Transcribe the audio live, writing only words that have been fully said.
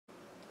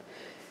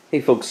Hey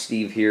folks,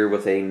 Steve here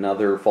with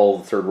another Fall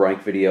of the Third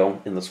Reich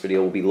video. In this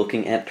video we'll be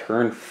looking at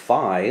turn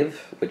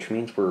 5, which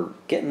means we're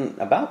getting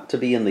about to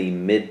be in the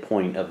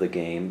midpoint of the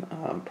game.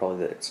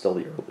 Probably it's still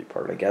the early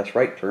part, I guess,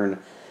 right? Turn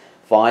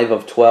 5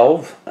 of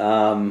 12.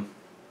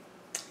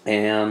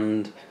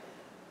 And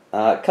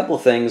a couple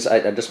of things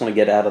I just want to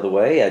get out of the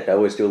way. I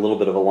always do a little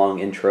bit of a long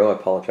intro. I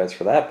apologize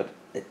for that, but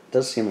it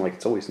does seem like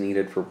it's always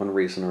needed for one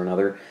reason or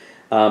another.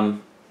 I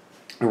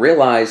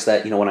realize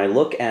that, when I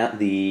look at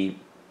the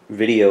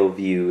video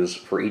views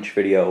for each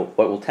video,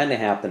 what will tend to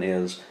happen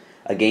is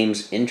a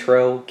game's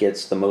intro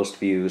gets the most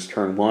views,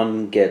 turn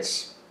 1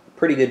 gets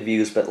pretty good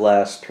views but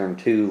less, turn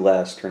 2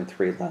 less, turn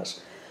 3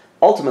 less.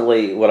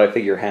 Ultimately, what I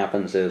figure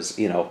happens is,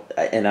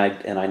 and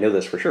I know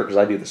this for sure because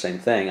I do the same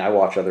thing. I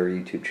watch other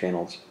YouTube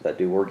channels that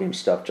do wargame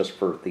stuff just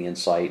for the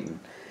insight and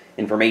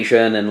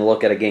information and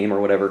look at a game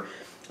or whatever.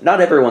 Not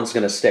everyone's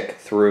going to stick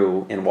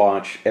through and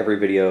watch every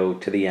video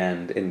to the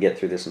end and get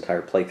through this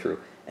entire playthrough.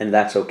 And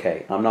that's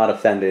okay. I'm not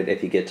offended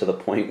if you get to the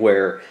point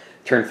where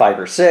turn 5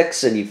 or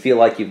 6 and you feel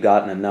like you've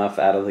gotten enough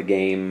out of the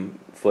game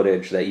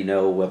footage that you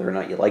know whether or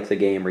not you like the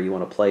game or you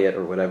want to play it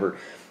or whatever,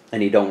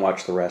 and you don't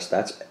watch the rest.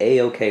 That's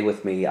A-okay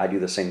with me. I do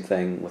the same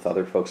thing with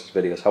other folks'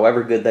 videos.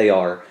 However good they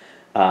are,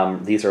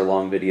 these are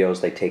long videos.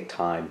 They take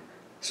time.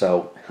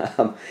 So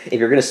if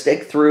you're going to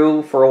stick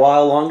through for a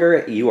while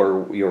longer,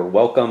 you're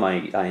welcome.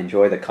 I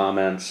enjoy the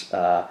comments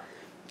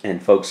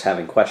and folks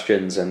having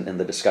questions and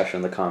the discussion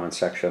in the comments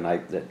section.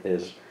 That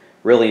is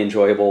really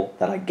enjoyable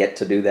that I get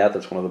to do that.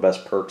 That's one of the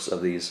best perks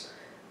of these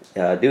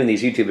doing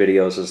these YouTube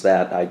videos is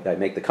that I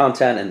make the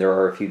content and there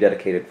are a few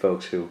dedicated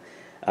folks who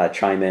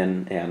chime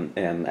in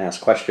and ask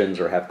questions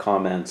or have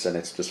comments, and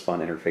it's just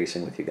fun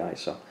interfacing with you guys.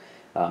 So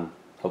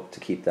hope to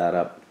keep that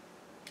up.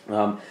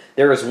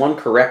 There is one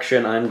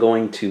correction I'm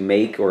going to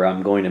make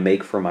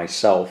for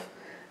myself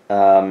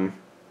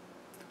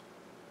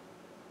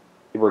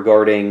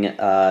regarding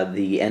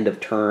the end of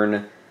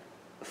turn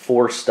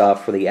 4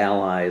 stuff for the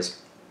allies.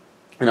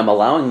 And I'm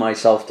allowing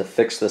myself to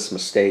fix this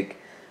mistake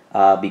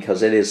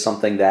because it is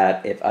something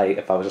that if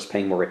I was just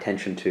paying more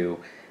attention to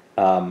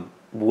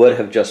would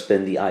have just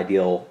been the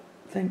ideal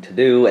thing to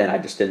do, and I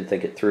just didn't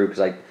think it through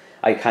because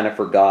I kind of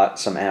forgot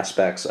some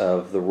aspects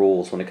of the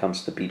rules when it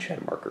comes to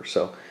beachhead markers.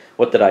 So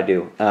what did I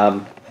do?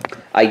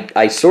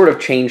 I sort of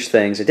changed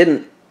things. It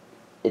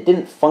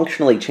didn't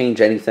functionally change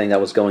anything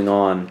that was going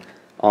on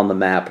the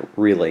map,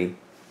 really.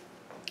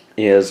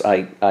 Is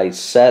I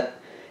set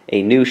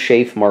a new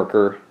chafe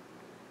marker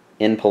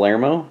in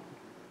Palermo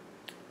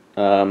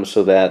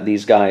so that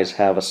these guys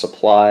have a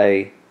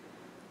supply,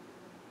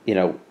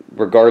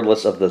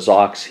 regardless of the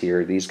Zocs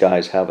here, these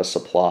guys have a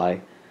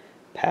supply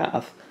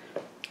path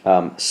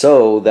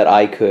so that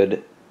I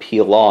could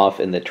peel off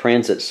in the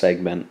transit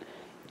segment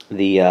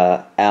the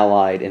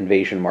Allied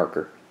invasion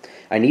marker.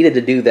 I needed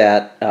to do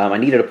that. I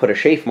needed to put a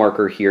chafe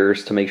marker here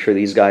to make sure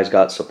these guys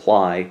got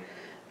supply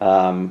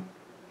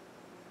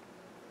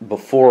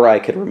before I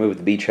could remove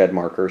the beachhead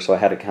marker, so I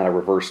had to kind of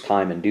reverse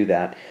time and do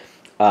that.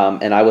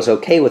 And I was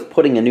okay with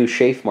putting a new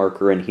chafe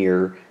marker in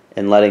here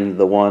and letting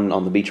the one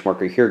on the beach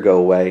marker here go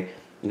away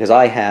because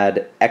I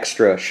had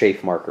extra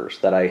chafe markers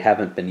that I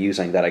haven't been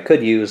using that I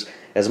could use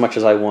as much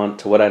as I want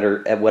to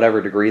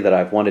whatever degree that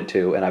I've wanted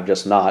to, and I've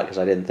just not because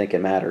I didn't think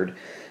it mattered.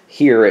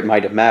 Here it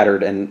might have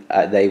mattered, and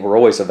they were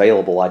always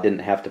available. I didn't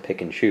have to pick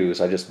and choose.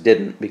 I just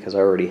didn't because I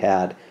already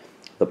had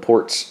the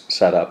ports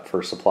set up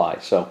for supply.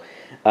 So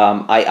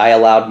I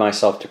allowed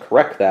myself to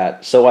correct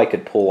that so I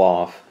could pull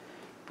off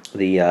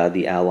the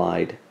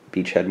Allied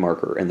beachhead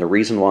marker. And the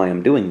reason why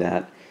I'm doing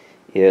that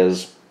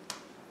is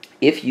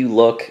if you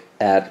look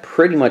at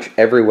pretty much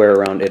everywhere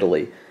around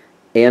Italy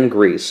and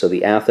Greece, so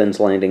the Athens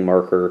landing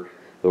marker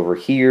over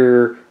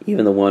here,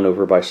 even the one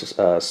over by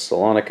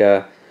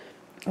Salonika,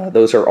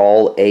 those are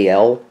all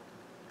AL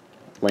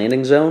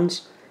landing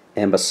zones.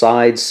 And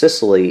besides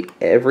Sicily,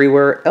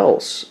 everywhere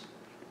else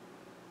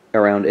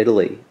around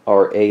Italy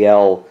are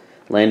AL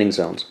landing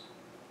zones.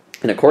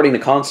 And according to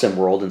Consim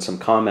World and some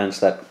comments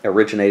that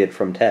originated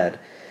from Ted,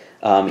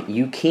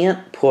 you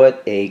can't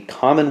put a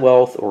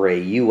Commonwealth or a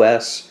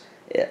U.S.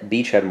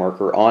 beachhead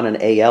marker on an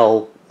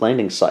AL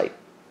landing site.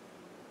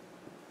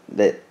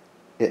 That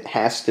it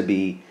has to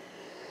be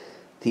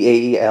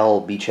the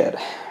AL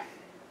beachhead.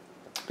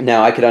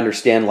 Now, I could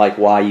understand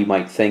why you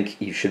might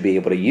think you should be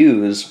able to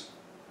use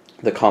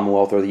the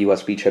Commonwealth or the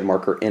U.S. beachhead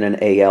marker in an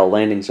AL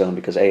landing zone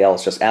because AL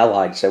is just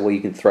allied. So, well, you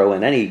can throw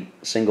in any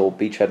single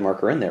beachhead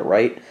marker in there,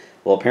 right?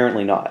 Well,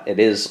 apparently not. It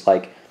is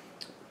like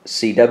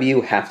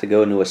CW have to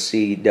go into a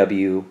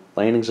CW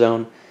landing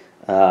zone.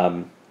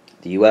 The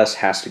U.S.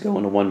 has to go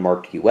into one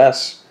marked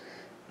U.S.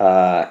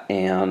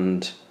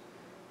 And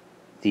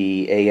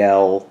the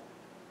AL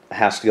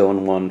has to go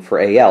in one for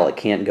AL. It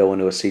can't go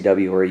into a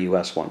CW or a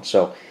U.S. one.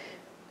 So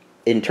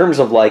in terms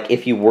of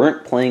if you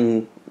weren't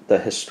playing the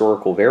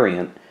historical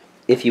variant,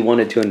 if you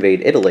wanted to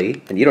invade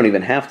Italy, and you don't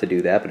even have to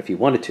do that, but if you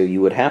wanted to,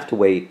 you would have to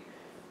wait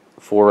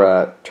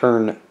for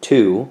turn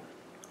 2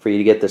 for you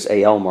to get this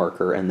AL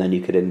marker, and then you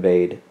could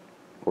invade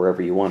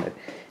wherever you wanted.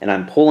 And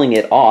I'm pulling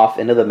it off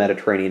into the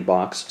Mediterranean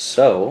box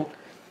so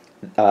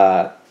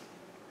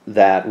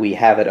that we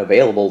have it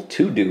available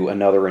to do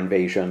another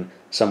invasion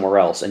somewhere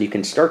else. And you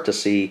can start to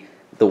see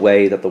the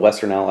way that the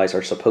Western Allies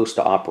are supposed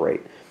to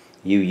operate.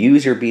 You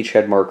use your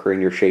beachhead marker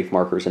and your chafe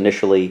markers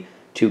initially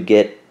to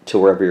get to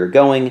wherever you're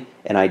going,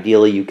 and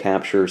ideally you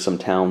capture some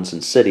towns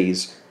and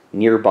cities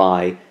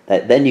nearby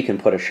that then you can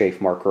put a chafe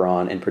marker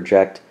on and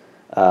project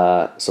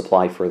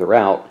supply further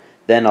out,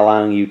 then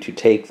allowing you to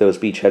take those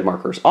beachhead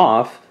markers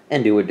off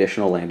and do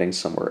additional landings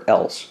somewhere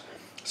else.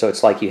 So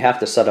it's like you have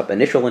to set up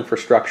initial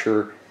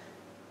infrastructure,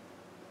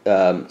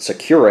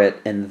 secure it,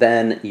 and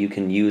then you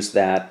can use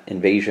that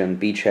invasion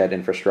beachhead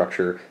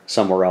infrastructure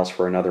somewhere else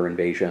for another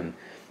invasion.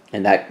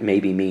 And that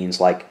maybe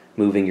means like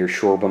moving your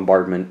shore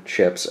bombardment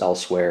ships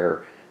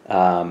elsewhere,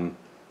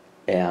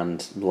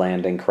 and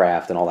landing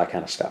craft and all that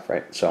kind of stuff,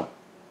 right? So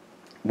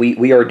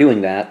we are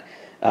doing that.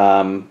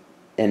 And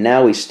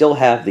now we still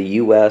have the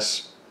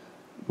U.S.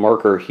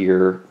 marker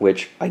here,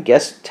 which I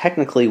guess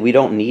technically we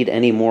don't need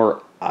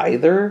anymore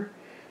either.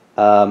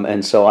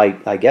 And so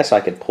I guess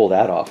I could pull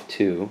that off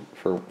too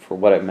for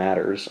what it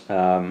matters.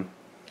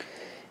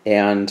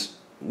 And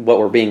what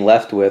we're being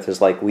left with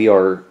is like we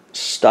are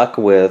stuck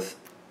with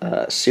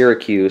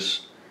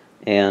Syracuse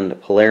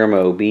and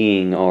Palermo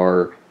being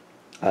our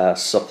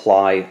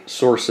supply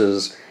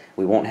sources.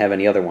 We won't have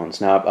any other ones.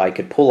 Now I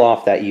could pull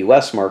off that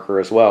U.S. marker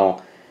as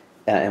well,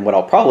 and what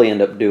I'll probably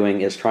end up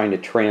doing is trying to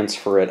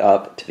transfer it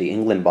up to the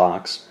England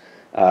box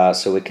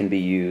so it can be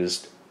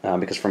used,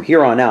 because from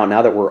here on out,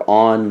 now that we're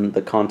on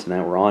the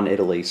continent, we're on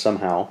Italy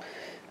somehow,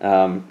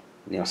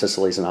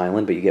 Sicily's an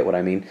island, but you get what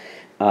I mean.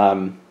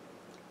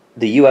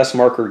 The U.S.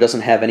 marker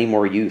doesn't have any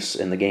more use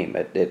in the game.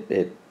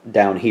 It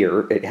down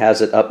here, it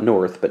has it up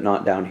north, but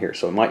not down here.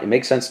 So it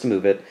makes sense to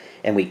move it,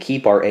 and we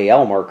keep our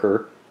AL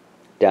marker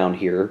down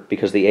here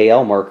because the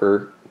AL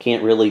marker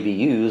can't really be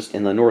used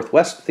in the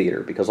Northwest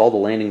theater because all the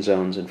landing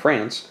zones in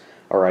France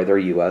are either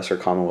U.S. or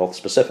Commonwealth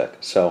specific.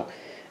 So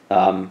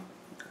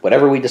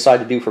whatever we decide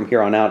to do from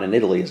here on out in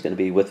Italy is going to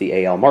be with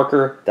the AL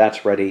marker.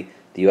 That's ready.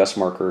 The U.S.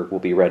 marker will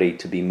be ready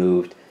to be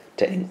moved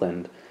to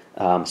England.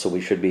 So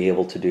we should be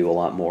able to do a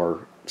lot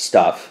more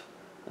stuff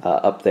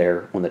up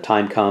there when the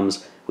time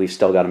comes. We've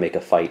still got to make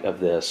a fight of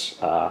this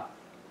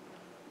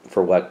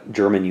for what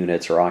German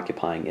units are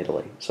occupying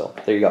Italy. So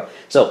there you go.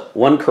 So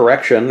one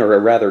correction, or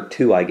rather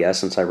two, I guess,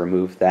 since I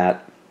removed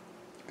that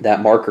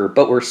marker,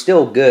 but we're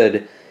still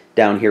good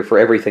down here for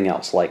everything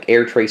else. Like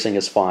air tracing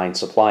is fine,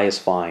 supply is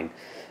fine,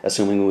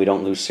 assuming we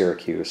don't lose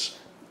Syracuse.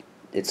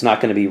 It's not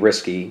going to be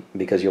risky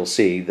because you'll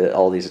see that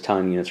all these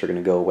Italian units are going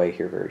to go away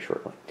here very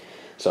shortly.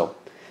 So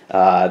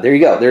there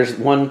you go. There's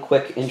one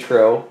quick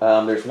intro.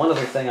 There's one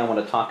other thing I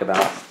want to talk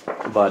about,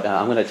 but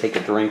I'm going to take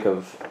a drink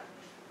of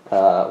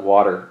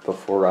water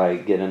before I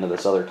get into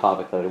this other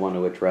topic that I want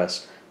to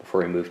address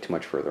before we move too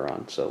much further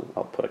on. So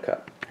I'll put a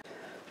cut.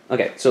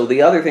 Okay, so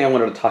the other thing I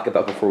wanted to talk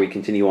about before we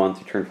continue on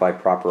to turn 5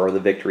 proper are the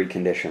victory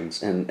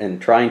conditions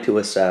and trying to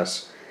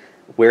assess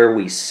where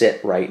we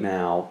sit right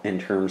now in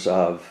terms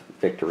of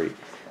victory.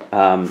 So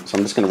I'm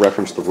just going to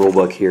reference the rule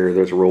book here.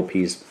 There's a rules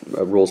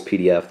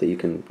PDF that you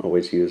can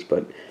always use, but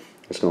I'm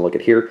just going to look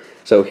at here.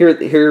 So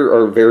here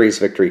are various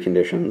victory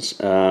conditions.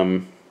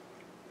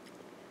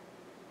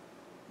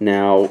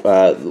 Now,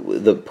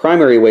 the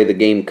primary way the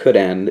game could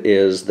end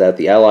is that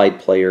the Allied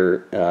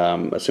player,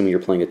 assuming you're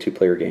playing a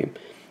 2-player game,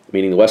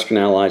 meaning the Western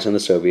Allies and the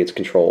Soviets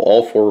control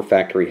all 4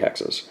 factory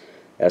hexes,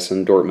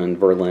 Essen, Dortmund,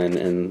 Berlin,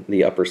 and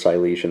the Upper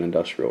Silesian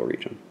Industrial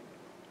Region.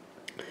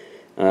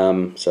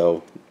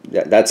 So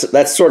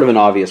that's sort of an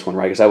obvious one,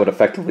 right? Because that would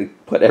effectively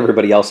put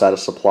everybody else out of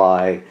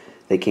supply.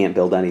 They can't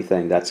build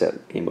anything. That's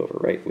it. Game over,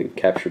 right? We've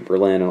captured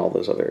Berlin and all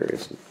those other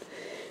areas.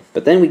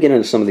 But then we get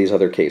into some of these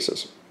other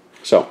cases.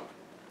 So,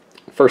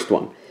 first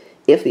one.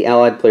 If the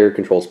Allied player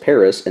controls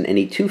Paris and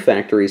any 2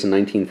 factories in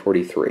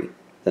 1943,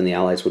 then the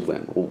Allies would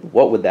win. Well,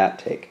 what would that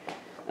take?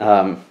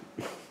 In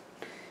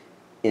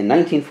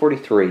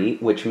 1943,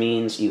 which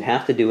means you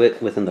have to do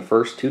it within the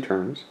first 2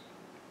 turns,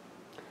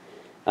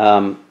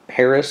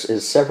 Paris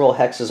is several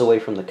hexes away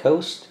from the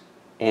coast,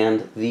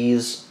 and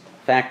these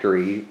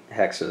factory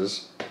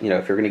hexes, if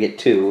you're going to get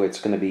 2, it's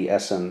going to be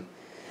Essen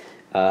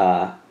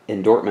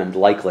in Dortmund,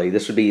 likely.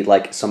 This would be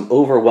like some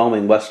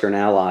overwhelming Western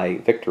Ally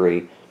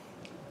victory.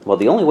 Well,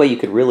 the only way you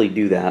could really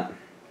do that,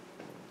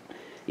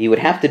 you would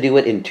have to do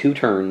it in 2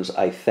 turns,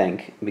 I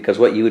think, because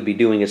what you would be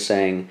doing is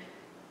saying,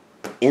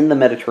 in the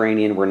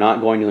Mediterranean, we're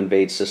not going to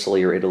invade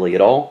Sicily or Italy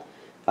at all.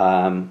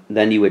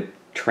 Then you would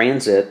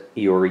transit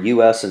your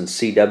US and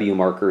CW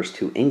markers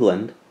to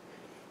England,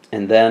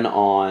 and then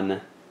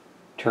on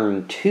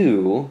turn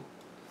 2,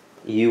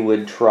 you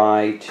would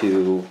try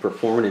to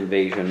perform an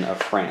invasion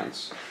of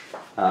France.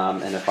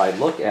 And if I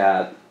look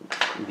at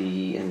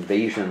the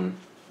invasion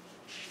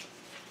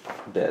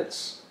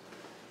bits,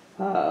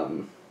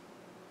 let's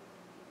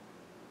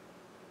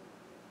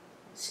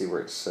see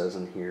where it says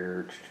in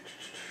here.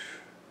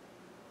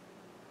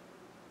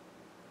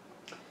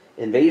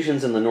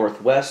 Invasions in the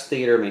Northwest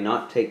theater may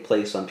not take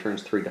place on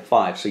turns 3 to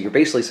 5. So you're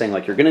basically saying,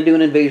 like, you're going to do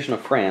an invasion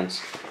of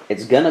France.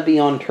 It's going to be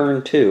on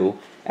turn 2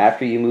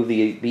 after you move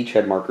the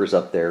beachhead markers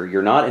up there.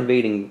 You're not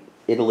invading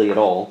Italy at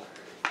all,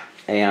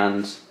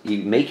 and you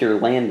make your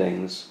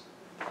landings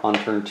on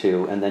turn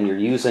 2, and then you're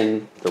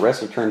using the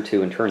rest of turn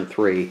 2 and turn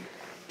 3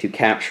 to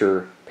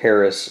capture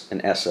Paris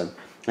and Essen.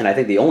 And I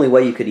think the only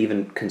way you could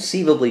even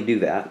conceivably do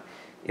that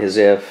is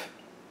if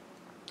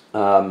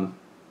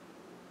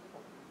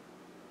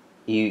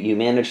you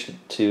managed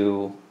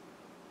to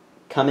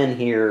come in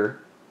here,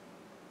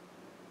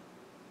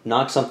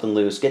 knock something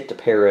loose, get to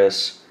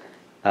Paris.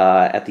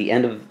 At the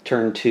end of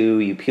turn 2,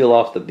 you peel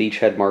off the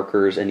beachhead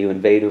markers and you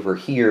invade over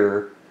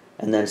here,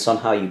 and then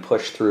somehow you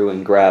push through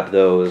and grab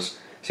those.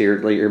 So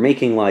you're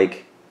making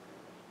like,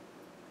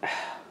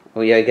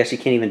 well, yeah, I guess you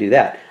can't even do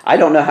that. I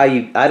don't know how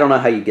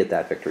you get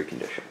that victory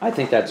condition. I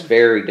think that's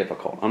very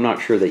difficult. I'm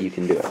not sure that you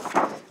can do it.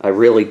 I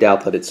really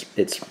doubt that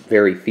it's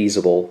very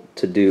feasible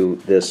to do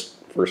this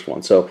first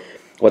one. So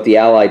what the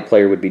Allied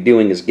player would be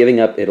doing is giving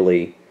up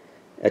Italy,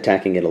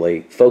 attacking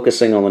Italy,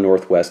 focusing on the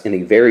northwest in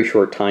a very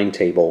short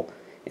timetable,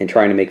 and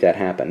trying to make that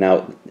happen.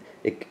 Now,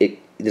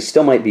 this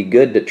still might be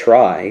good to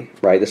try,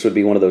 right? This would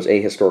be one of those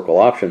ahistorical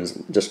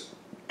options. Just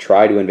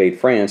try to invade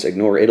France,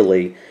 ignore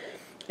Italy,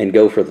 and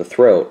go for the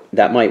throat.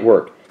 That might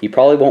work. You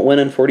probably won't win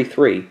in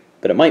 43,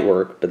 but it might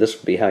work. But this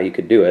would be how you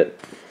could do it.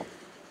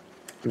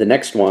 The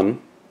next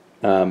one,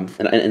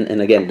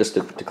 and again, just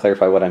to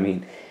clarify what I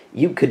mean,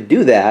 you could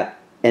do that,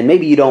 and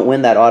maybe you don't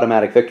win that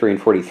automatic victory in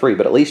 43,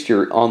 but at least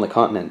you're on the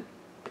continent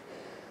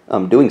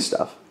doing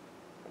stuff.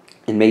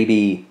 And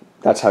maybe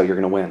that's how you're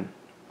going to win.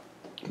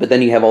 But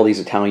then you have all these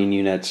Italian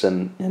units,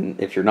 and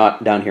if you're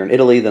not down here in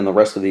Italy, then the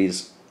rest of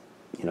these,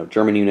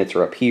 German units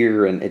are up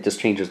here, and it just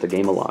changes the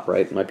game a lot,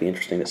 right? It might be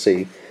interesting to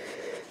see.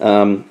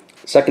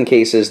 Second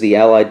case is the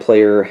Allied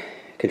player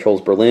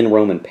controls Berlin,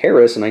 Rome, and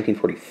Paris in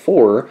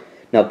 1944.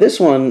 Now, this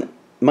one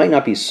might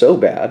not be so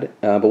bad,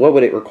 but what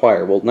would it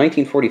require? Well,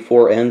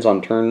 1944 ends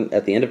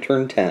at the end of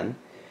turn 10,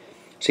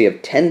 so you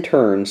have 10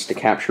 turns to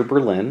capture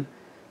Berlin.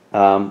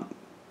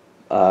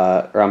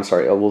 Or I'm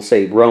sorry, we'll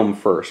say Rome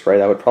first, right?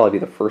 That would probably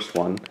be the first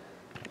one,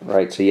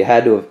 right? So you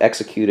had to have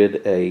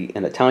executed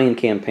an Italian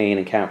campaign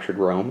and captured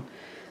Rome,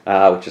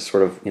 which is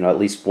sort of, at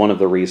least one of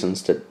the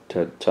reasons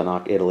to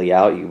knock Italy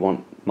out. You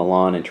want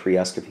Milan and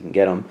Trieste if you can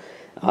get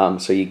them.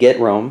 So you get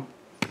Rome,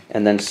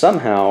 and then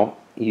somehow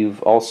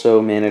you've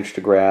also managed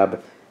to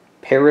grab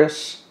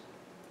Paris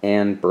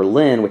and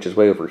Berlin, which is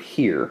way over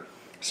here.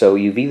 So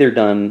you've either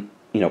done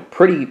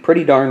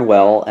pretty darn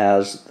well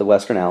as the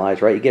Western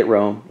Allies, right? You get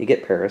Rome, you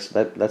get Paris.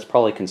 That's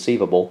probably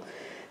conceivable.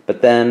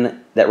 But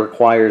then that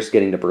requires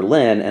getting to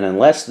Berlin, and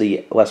unless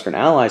the Western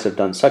Allies have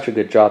done such a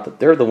good job that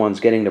they're the ones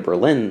getting to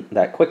Berlin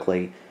that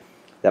quickly,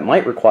 that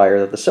might require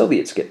that the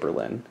Soviets get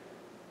Berlin.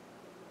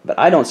 But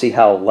I don't see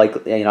how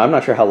likely, I'm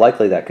not sure how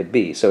likely that could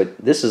be. So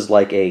this is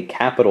like a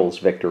capitals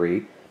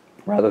victory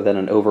rather than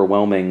an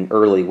overwhelming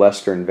early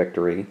Western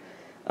victory.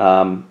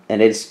 And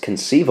it's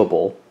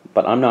conceivable,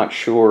 but I'm not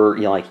sure,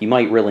 you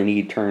might really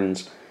need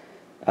turns,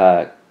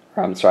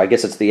 I'm sorry, I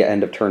guess it's the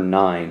end of turn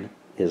 9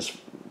 is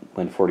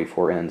when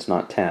 44 ends,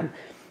 not 10.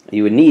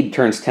 You would need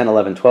turns 10,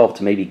 11, 12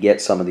 to maybe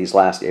get some of these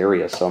last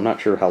areas, so I'm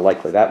not sure how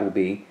likely that will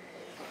be.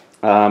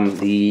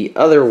 The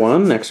other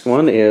one, next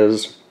one,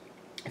 is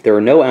if there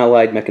are no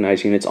Allied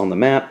mechanized units on the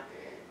map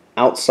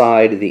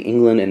outside the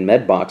England and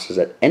Med boxes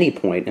at any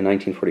point in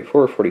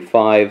 1944 or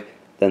 45,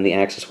 then the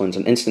Axis wins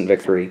an instant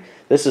victory.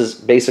 This is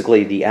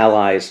basically the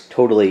Allies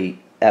totally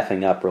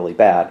effing up really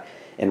bad,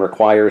 and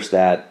requires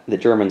that the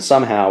Germans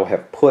somehow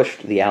have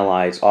pushed the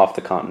Allies off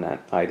the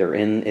continent, either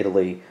in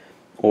Italy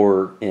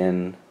or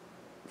in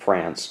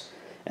France,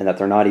 and that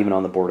they're not even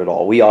on the board at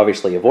all. We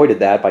obviously avoided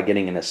that by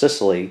getting into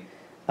Sicily,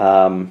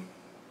 but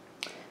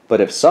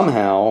if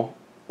somehow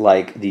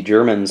the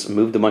Germans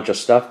moved a bunch of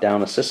stuff down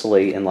to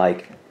Sicily and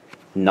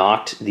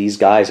knocked these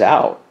guys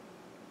out,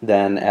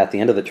 then at the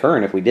end of the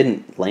turn, if we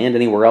didn't land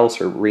anywhere else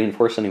or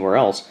reinforce anywhere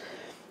else,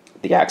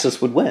 the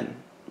Axis would win,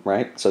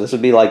 right? So this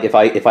would be like if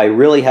I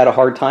really had a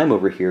hard time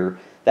over here,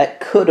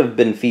 that could have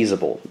been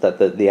feasible, that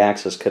the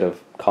Axis could have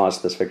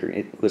caused this victory.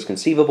 It was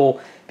conceivable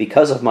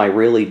because of my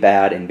really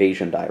bad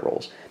invasion die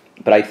rolls.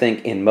 But I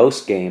think in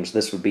most games,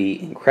 this would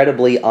be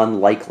incredibly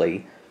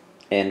unlikely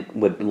and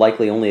would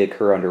likely only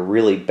occur under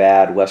really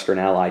bad Western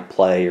Allied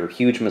play or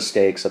huge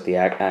mistakes that the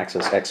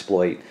Axis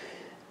exploit.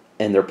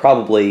 And they're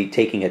probably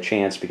taking a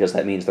chance because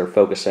that means they're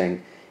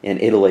focusing in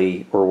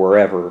Italy or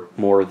wherever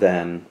more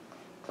than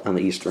on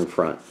the Eastern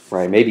Front,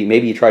 right? Maybe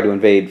you try to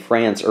invade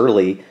France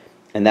early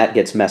and that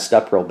gets messed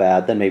up real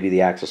bad, then maybe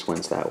the Axis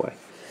wins that way.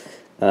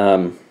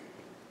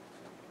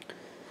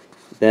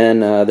 Then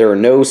there are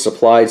no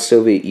supplied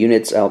Soviet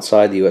units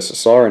outside the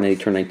USSR in any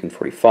turn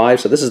 1945.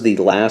 So this is the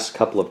last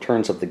couple of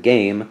turns of the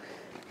game.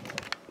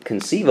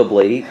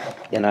 Conceivably,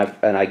 and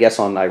I guess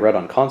I read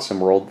on Consum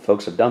World,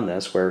 folks have done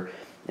this, where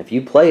if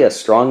you play a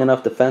strong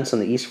enough defense on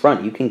the East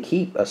Front, you can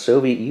keep a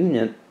Soviet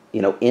unit,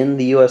 in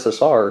the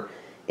USSR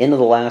into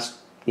the last,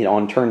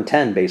 on turn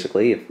 10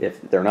 basically.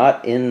 If they're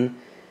not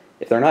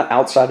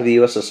outside of the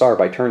USSR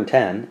by turn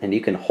 10, and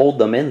you can hold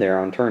them in there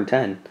on turn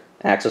 10,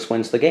 Axis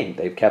wins the game.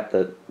 They've kept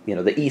the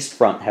East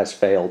Front has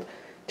failed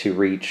to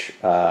reach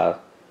the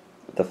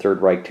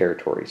Third Reich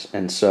territories.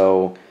 And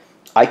so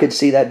I could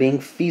see that being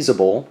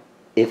feasible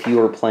if you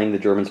were playing the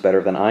Germans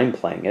better than I'm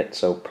playing it,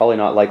 so probably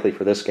not likely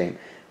for this game.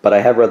 But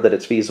I have read that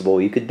it's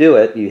feasible. You could do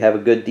it. You have a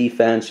good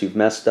defense. You've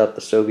messed up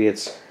the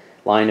Soviets'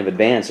 line of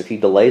advance. If you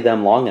delay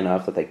them long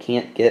enough that they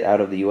can't get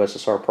out of the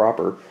USSR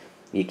proper,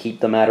 you keep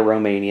them out of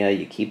Romania,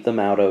 you keep them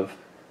out of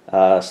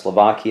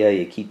Slovakia,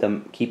 you keep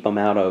them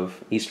out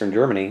of Eastern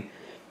Germany,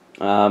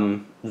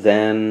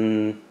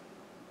 then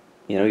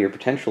you're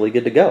potentially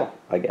good to go,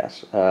 I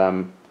guess.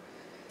 So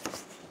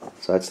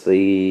that's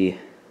the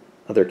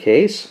other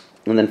case.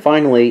 And then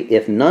finally,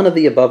 if none of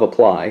the above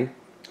apply,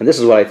 and this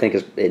is what I think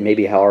is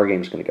maybe how our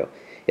game is going to go.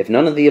 If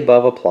none of the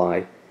above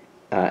apply,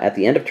 at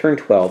the end of turn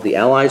 12, the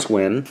Allies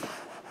win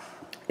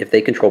if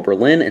they control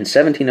Berlin and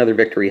 17 other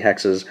victory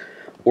hexes,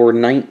 or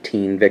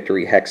 19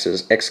 victory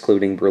hexes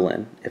excluding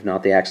Berlin. If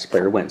not, the Axis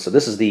player wins. So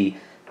this is the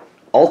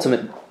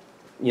ultimate,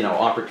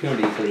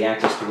 opportunity for the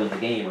Axis to win the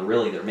game, or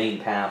really their main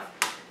path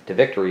to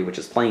victory, which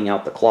is playing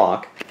out the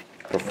clock,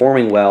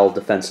 performing well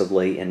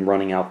defensively, and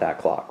running out that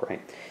clock,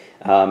 right?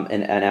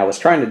 And I was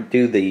trying to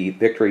do the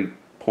victory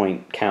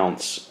point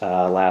counts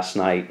last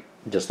night,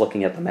 just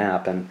looking at the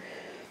map, and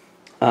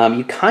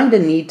you kind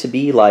of need to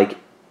be like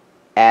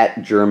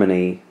at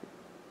Germany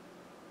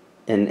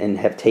and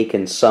have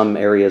taken some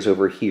areas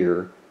over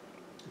here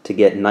to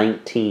get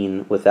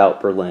 19 without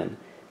Berlin.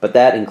 But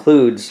that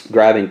includes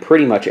grabbing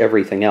pretty much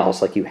everything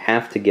else. Like, you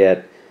have to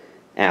get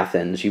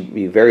Athens.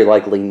 You very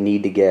likely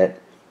need to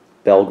get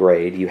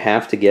Belgrade. You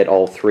have to get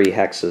all 3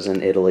 hexes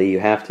in Italy. You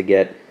have to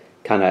get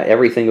kind of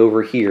everything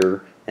over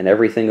here and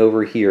everything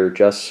over here,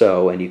 just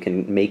so, and you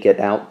can make it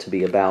out to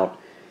be about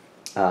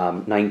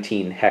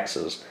 19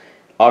 hexes.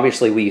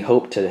 Obviously, we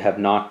hope to have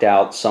knocked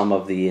out some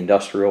of the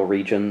industrial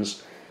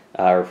regions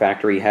or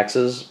factory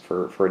hexes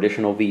for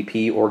additional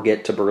VP, or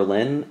get to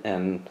Berlin.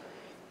 And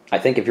I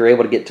think if you're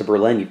able to get to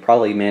Berlin, you've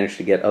probably managed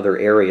to get other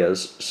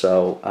areas.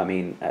 So, I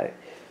mean,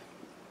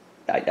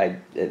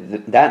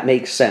 that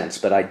makes sense,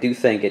 but I do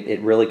think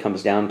it really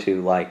comes down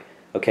to, like,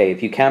 okay,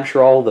 if you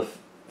capture all the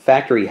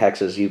factory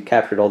hexes, you've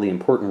captured all the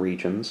important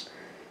regions,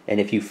 and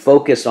if you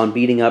focus on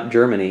beating up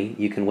Germany,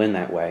 you can win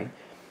that way.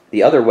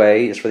 The other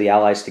way is for the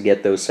Allies to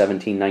get those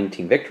 17,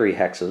 19 victory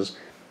hexes,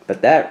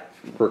 but that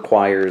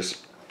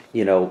requires,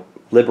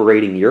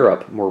 liberating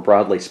Europe, more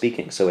broadly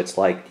speaking. So it's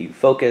like, do you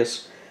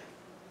focus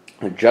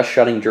on just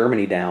shutting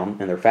Germany down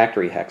and their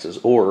factory hexes,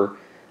 or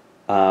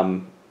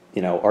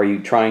are you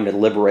trying to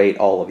liberate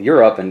all of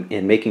Europe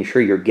and making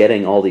sure you're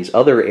getting all these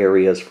other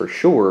areas for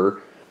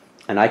sure?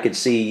 And I could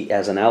see,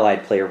 as an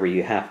Allied player, where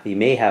you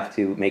may have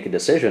to make a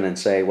decision and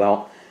say,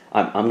 well,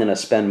 I'm going to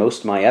spend most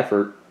of my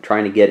effort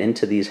trying to get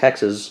into these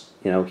hexes,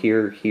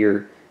 here,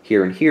 here,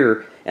 here, and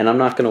here, and I'm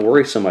not going to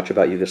worry so much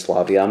about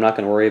Yugoslavia. I'm not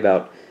going to worry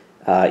about,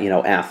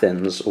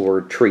 Athens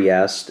or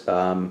Trieste.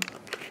 I'm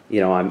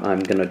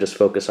going to just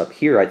focus up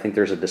here. I think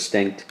there's a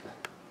distinct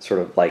sort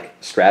of like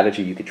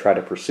strategy you could try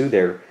to pursue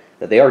there,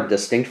 that they are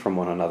distinct from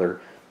one another.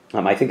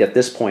 I think at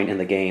this point in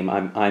the game,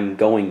 I'm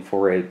going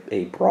for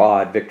a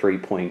broad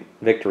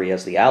victory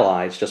as the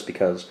Allies, just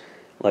because,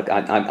 look,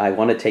 I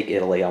want to take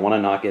Italy. I want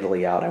to knock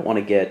Italy out. I want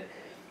to get,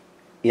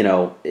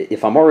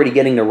 if I'm already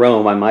getting to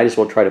Rome, I might as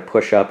well try to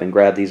push up and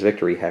grab these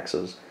victory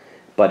hexes.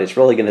 But it's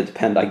really going to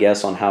depend, I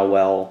guess, on how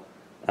well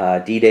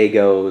D-Day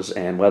goes,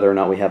 and whether or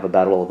not we have a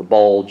Battle of the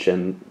Bulge,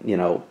 and,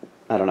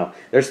 I don't know.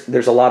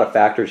 There's a lot of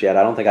factors yet.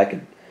 I don't think I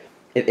could,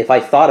 if I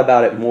thought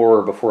about it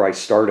more before I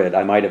started,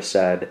 I might have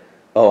said,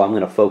 oh, I'm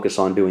going to focus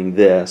on doing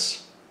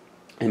this,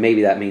 and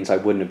maybe that means I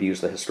wouldn't have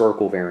used the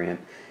historical variant.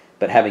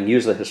 But having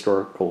used the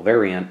historical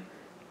variant,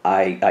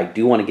 I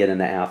do want to get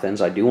into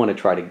Athens. I do want to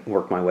try to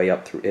work my way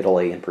up through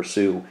Italy and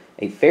pursue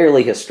a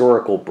fairly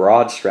historical,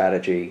 broad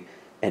strategy,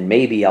 and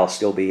maybe I'll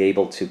still be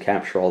able to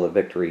capture all the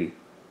victory,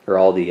 or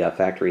all the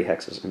factory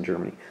hexes in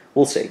Germany.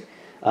 We'll see.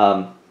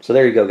 So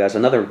there you go, guys.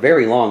 Another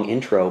very long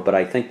intro, but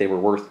I think they were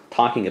worth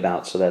talking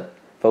about so that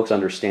folks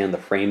understand the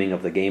framing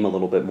of the game a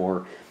little bit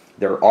more.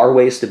 There are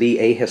ways to be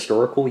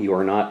ahistorical. You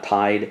are not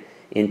tied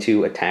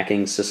into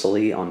attacking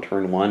Sicily on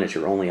turn 1 as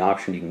your only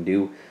option. You can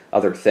do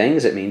other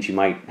things. It means you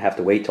might have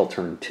to wait till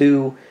turn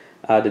 2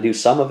 to do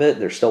some of it.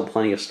 There's still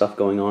plenty of stuff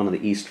going on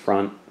the East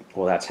Front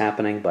while that's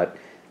happening, but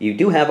you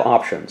do have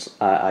options.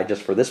 I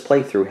just, for this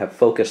playthrough, have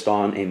focused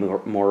on a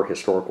more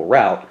historical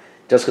route,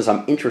 just because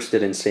I'm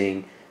interested in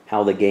seeing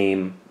how the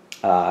game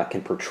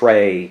can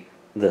portray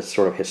this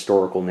sort of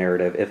historical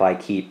narrative if I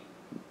keep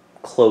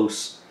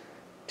close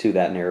to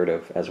that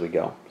narrative as we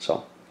go.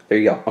 So there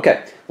you go.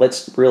 Okay,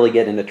 let's really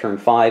get into turn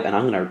 5, and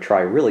I'm going to try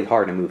really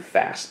hard to move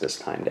fast this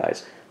time,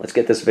 guys. Let's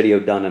get this video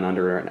done in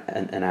under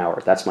an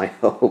hour. That's my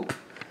hope.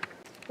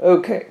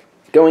 Okay,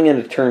 going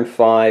into turn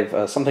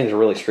 5, some things are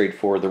really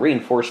straightforward. The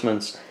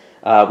reinforcements,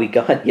 we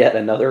got yet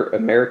another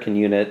American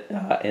unit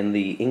in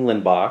the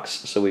England box,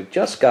 so we've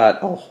just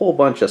got a whole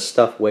bunch of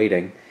stuff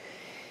waiting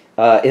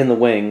in the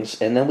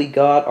wings, and then we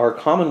got our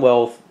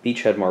Commonwealth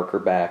beachhead marker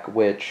back,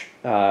 which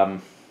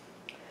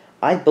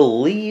I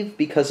believe,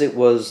 because it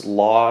was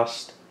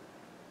lost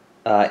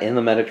in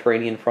the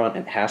Mediterranean front,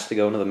 it has to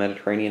go into the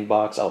Mediterranean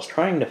box. I was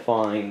trying to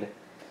find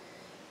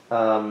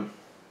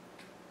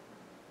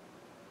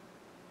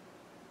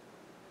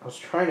I was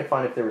trying to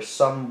find if there was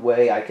some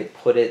way I could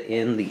put it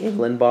in the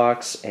England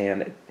box,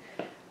 and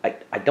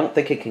I don't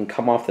think it can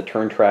come off the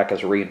turn track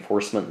as a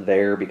reinforcement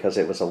there because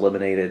it was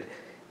eliminated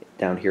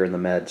down here in the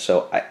Med.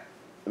 So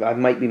I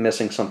might be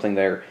missing something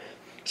there.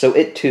 So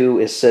it too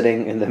is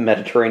sitting in the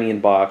Mediterranean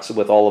box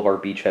with all of our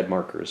beachhead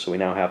markers. So we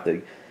now have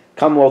the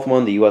Commonwealth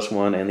one, the US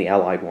one, and the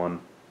Allied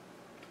one.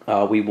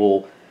 We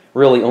will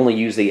really only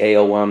use the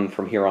AO one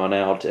from here on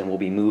out, and we'll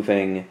be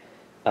moving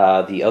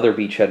the other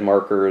beachhead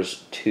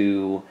markers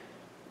to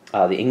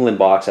the England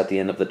box at the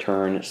end of the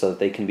turn so that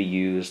they can be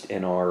used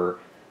in our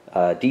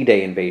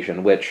D-Day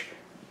invasion, which,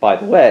 by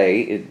the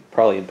way, it's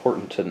probably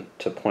important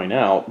to point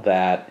out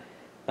that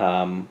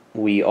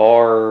we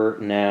are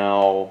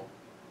now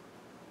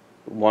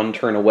one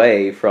turn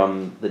away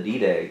from the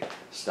D-Day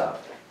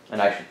stuff.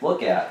 And I should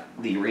look at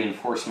the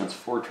reinforcements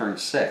for turn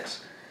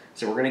 6.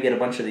 So we're going to get a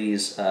bunch of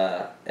these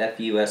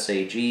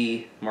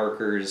FUSAG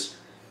markers.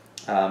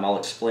 I'll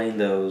explain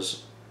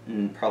those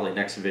in probably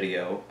next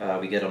video.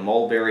 We get a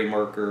Mulberry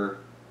marker,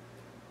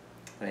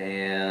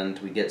 and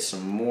we get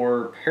some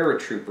more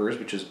paratroopers,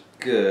 which is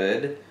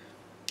good,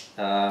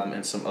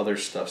 and some other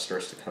stuff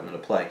starts to come into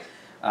play.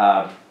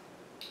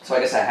 So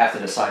I guess I have to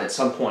decide at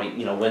some point,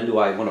 when do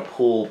I want to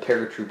pull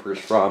paratroopers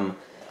from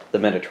the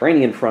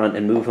Mediterranean front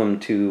and move them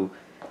to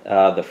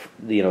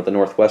the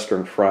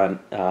northwestern front.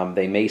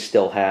 They may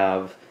still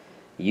have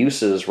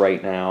uses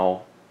right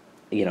now,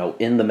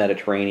 in the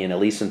Mediterranean, at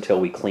least until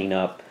we clean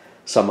up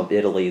some of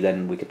Italy.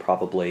 Then we could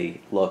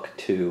probably look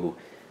to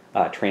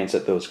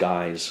transit those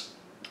guys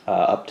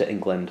up to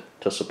England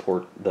to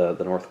support the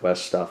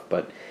northwest stuff.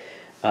 But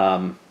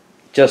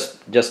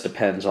just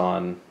depends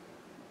on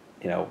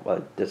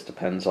just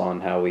depends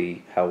on how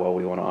well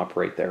we want to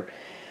operate there.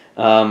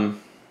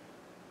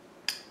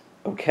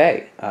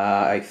 Okay,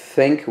 I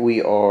think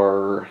we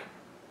are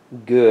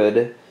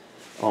good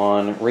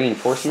on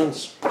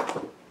reinforcements.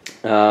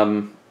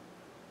 And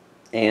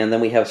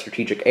then we have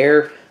strategic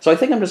air. So I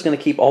think I'm just going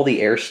to keep all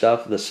the air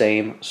stuff the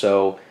same.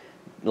 So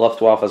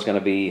Luftwaffe is going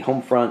to be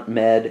home front,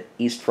 med,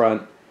 east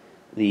front.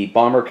 The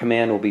bomber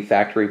command will be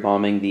factory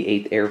bombing. The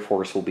 8th Air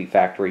Force will be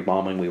factory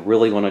bombing. We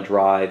really want to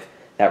drive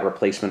that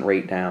replacement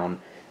rate down.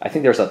 I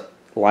think there's a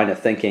line of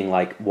thinking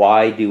like,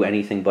 why do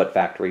anything but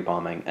factory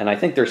bombing? And I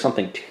think there's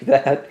something to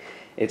that.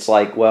 It's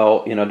like,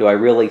 well, do I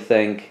really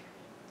think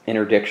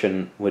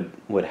interdiction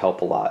would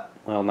help a lot?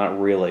 Well, not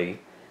really.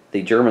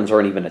 The Germans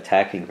aren't even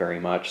attacking very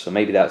much, so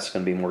maybe that's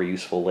going to be more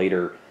useful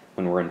later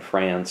when we're in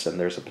France and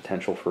there's a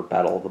potential for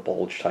Battle of the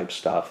Bulge type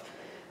stuff.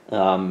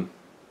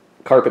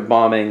 Carpet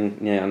bombing,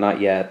 not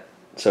yet.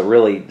 So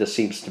really, this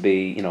seems to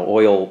be,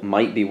 oil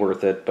might be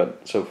worth it,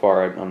 but so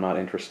far I'm not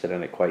interested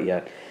in it quite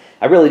yet.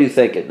 I really do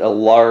think a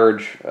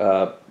large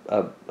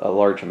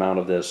amount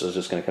of this is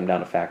just going to come down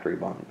to factory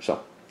bombing.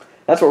 So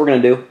that's what we're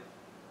going to do.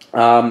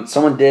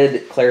 Someone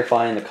did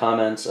clarify in the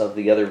comments of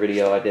the other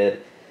video I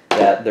did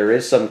that there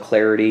is some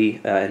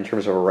clarity in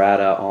terms of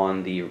errata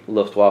on the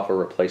Luftwaffe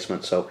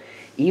replacement. So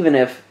even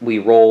if we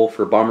roll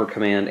for Bomber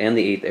Command and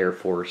the 8th Air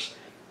Force,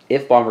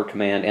 if Bomber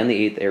Command and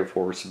the 8th Air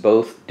Force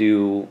both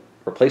do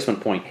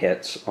replacement point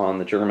hits on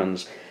the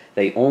Germans,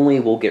 they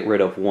only will get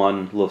rid of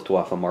one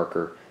Luftwaffe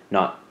marker,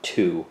 not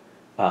two.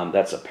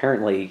 That's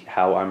apparently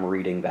how I'm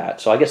reading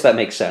that. So I guess that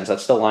makes sense. That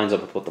still lines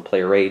up with what the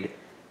player aid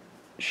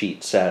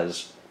sheet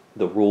says.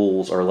 The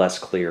rules are less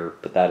clear,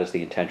 but that is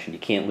the intention. You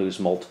can't lose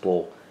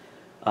multiple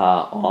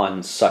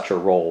on such a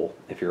roll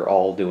if you're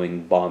all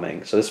doing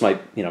bombing. So this might,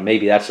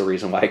 maybe that's the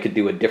reason why I could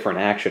do a different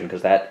action,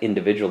 because that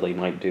individually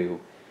might do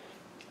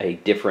a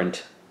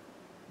different,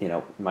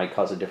 might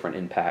cause a different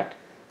impact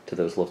to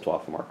those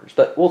Luftwaffe markers.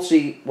 But we'll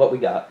see what we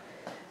got.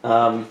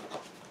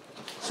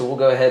 So we'll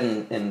go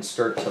ahead and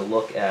start to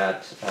look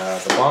at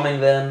the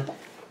bombing then.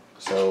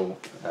 So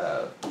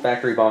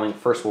factory bombing,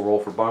 first we'll roll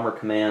for Bomber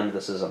Command.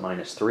 This is a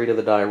 -3 to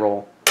the die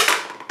roll.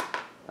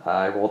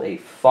 I rolled a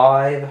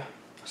 5,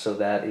 so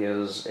that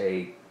is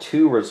a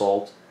 2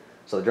 result.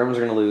 So the Germans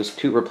are going to lose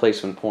 2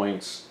 replacement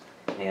points,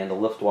 and the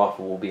Luftwaffe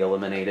will be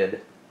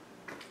eliminated.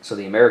 So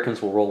the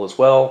Americans will roll as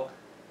well.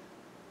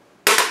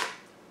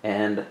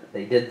 And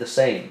they did the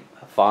same.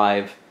 A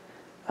 5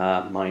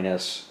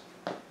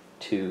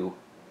 -2.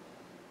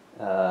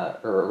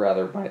 Or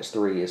rather,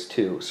 -3 is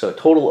 2. So a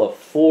total of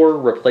 4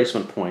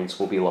 replacement points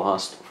will be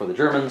lost for the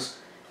Germans,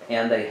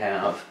 and they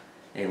have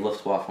a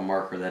Luftwaffe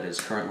marker that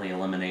is currently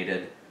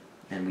eliminated,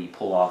 and we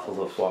pull off a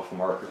Luftwaffe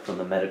marker from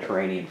the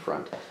Mediterranean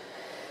front.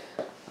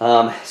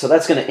 So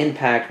that's going to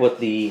impact what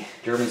the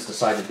Germans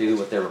decide to do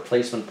with their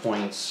replacement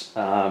points.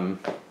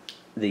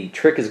 The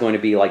trick is going to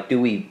be like, do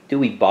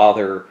we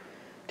bother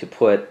to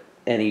put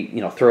any,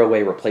 throw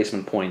away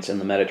replacement points in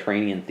the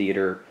Mediterranean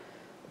theater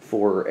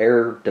for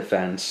air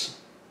defense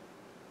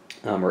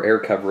or air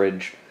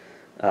coverage,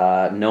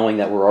 knowing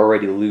that we're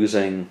already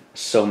losing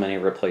so many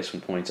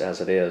replacement points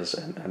as it is,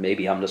 and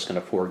maybe I'm just going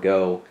to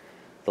forego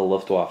the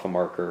Luftwaffe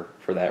marker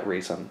for that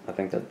reason. I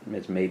think that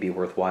it may be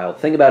worthwhile. The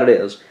thing about it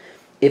is,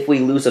 if we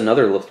lose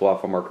another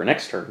Luftwaffe marker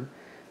next turn,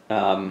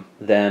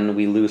 then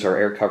we lose our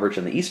air coverage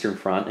in the Eastern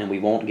Front, and we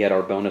won't get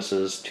our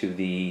bonuses to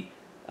the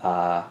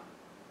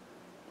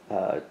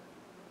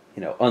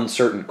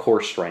uncertain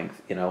core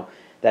strength.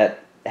 That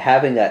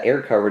having that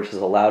air coverage has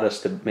allowed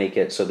us to make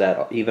it so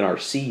that even our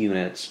C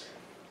units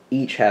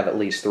each have at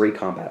least 3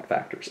 combat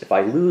factors. If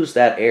I lose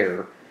that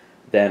air,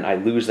 then I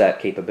lose that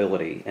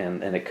capability,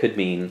 and it could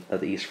mean that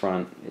the East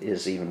Front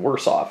is even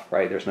worse off,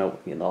 right? There's no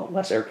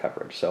less air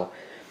coverage. So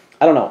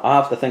I don't know.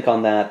 I'll have to think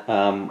on that,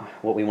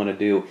 what we want to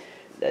do.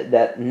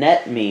 That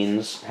net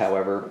means,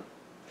 however,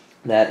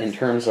 that in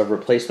terms of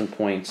replacement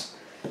points,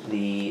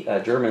 the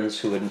Germans,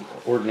 who would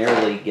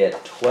ordinarily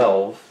get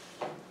 12,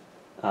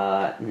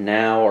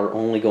 now are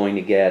only going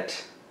to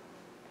get,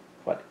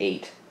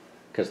 8?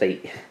 Because the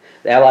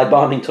Allied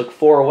bombing took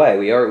 4 away.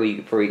 We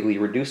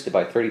reduced it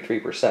by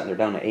 33%. They're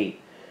down to 8,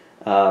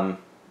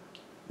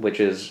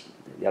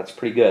 that's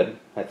pretty good,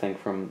 I think,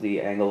 from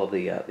the angle of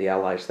the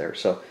Allies there.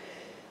 So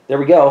there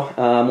we go.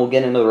 We'll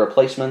get into the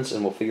replacements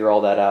and we'll figure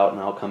all that out,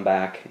 and I'll come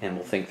back and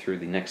we'll think through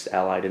the next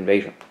Allied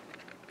invasion.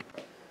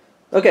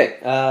 Okay,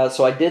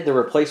 so I did the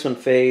replacement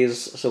phase.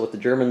 So with the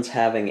Germans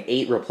having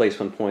 8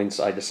 replacement points,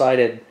 I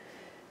decided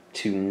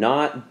to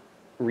not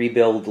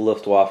rebuild the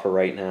Luftwaffe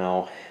right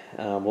now.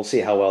 We'll see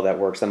how well that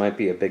works. That might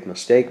be a big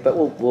mistake, but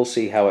we'll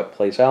see how it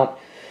plays out.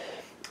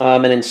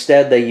 And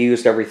instead, they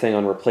used everything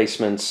on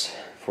replacements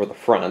for the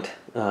front.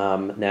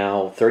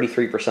 Now,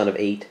 33% of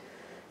 8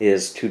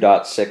 is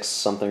 2.6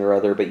 something or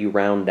other, but you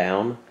round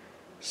down.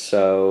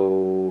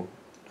 So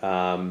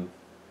I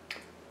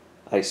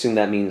assume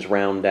that means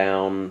round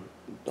down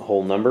the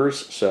whole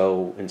numbers.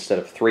 So instead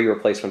of 3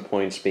 replacement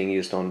points being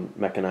used on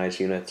mechanized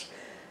units,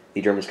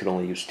 the Germans could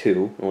only use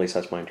 2. At least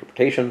that's my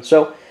interpretation.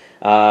 So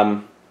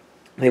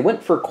they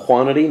went for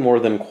quantity more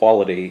than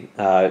quality,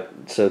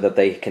 so that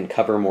they can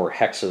cover more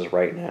hexes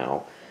right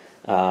now,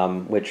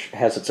 which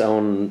has its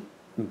own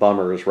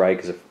bummers, right?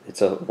 Because if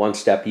it's a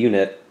 1-step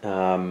unit,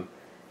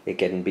 it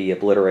can be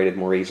obliterated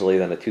more easily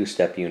than a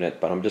 2-step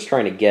unit. But I'm just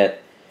trying to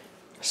get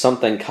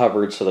something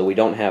covered so that we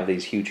don't have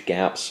these huge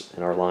gaps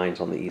in our lines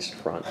on the East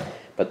Front.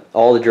 But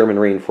all the German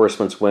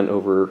reinforcements went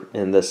over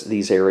in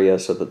these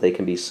areas so that they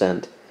can be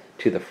sent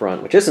to the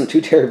front, which isn't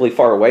too terribly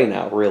far away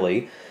now,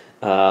 really.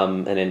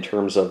 And in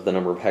terms of the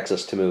number of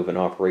hexes to move, an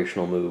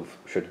operational move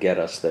should get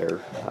us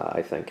there,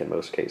 I think, in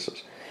most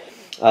cases.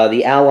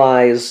 The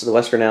Allies, the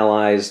Western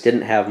Allies,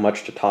 didn't have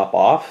much to top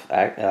off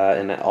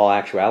in all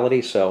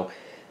actuality, so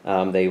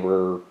they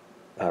were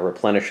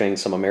replenishing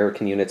some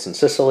American units in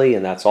Sicily,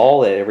 and that's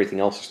all. Everything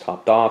else is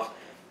topped off.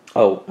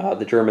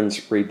 The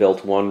Germans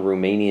rebuilt one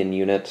Romanian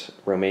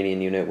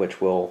unit,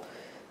 which will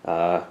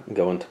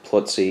go into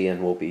Plutzi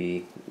and will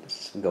be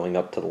going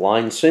up to the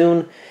line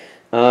soon.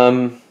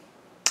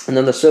 And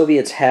then the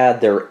Soviets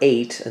had their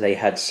 8. They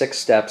had 6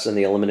 steps in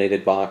the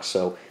eliminated box,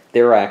 so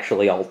they're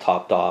actually all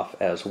topped off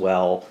as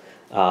well.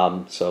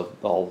 So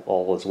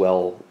all is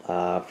well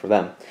for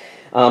them.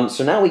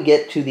 So now we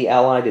get to the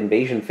Allied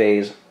invasion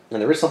phase,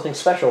 and there is something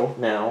special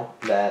now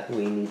that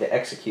we need to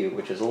execute,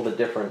 which is a little bit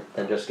different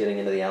than just getting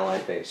into the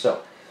Allied phase.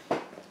 So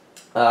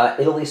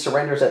Italy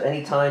surrenders at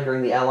any time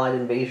during the Allied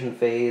invasion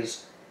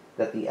phase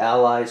that the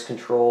Allies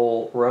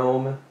control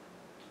Rome,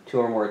 2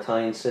 or more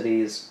Italian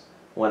cities,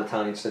 1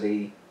 Italian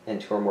city, and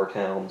 2 or more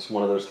towns,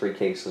 one of those 3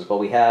 cases. But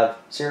we have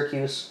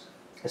Syracuse,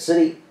 a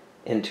city,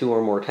 and 2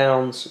 or more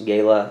towns,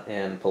 Gela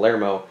and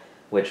Palermo,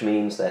 which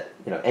means that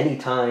any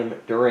time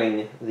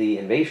during the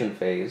invasion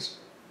phase,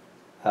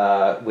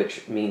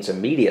 which means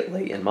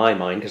immediately in my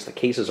mind, because the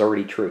case is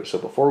already true. So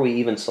before we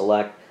even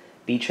select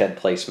beachhead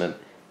placement,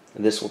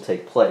 this will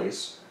take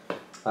place.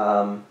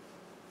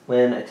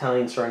 When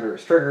Italian surrender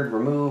is triggered,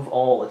 remove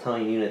all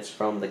Italian units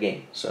from the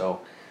game.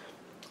 So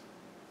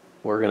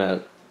we're going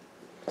to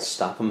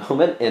stop a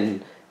moment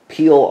and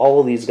peel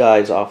all of these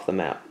guys off the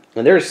map.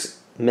 And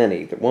there's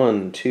many.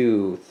 1,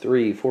 2,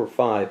 3, 4,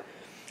 5,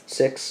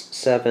 6,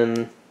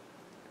 7,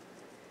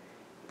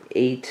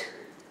 8,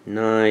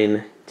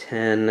 9,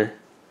 10,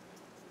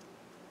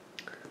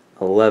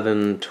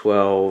 11,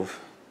 12,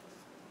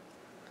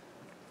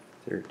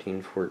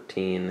 13,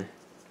 14,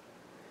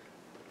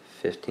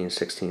 15,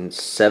 16,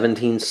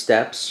 17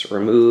 steps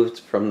removed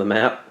from the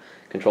map,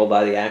 controlled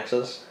by the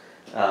Axis.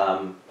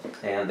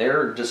 And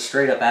they're just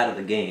straight up out of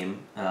the game,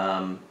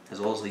 as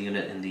well as the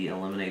unit in the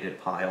eliminated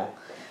pile.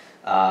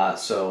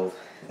 So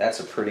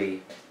that's a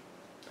pretty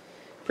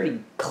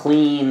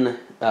clean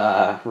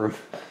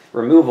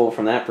removal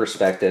from that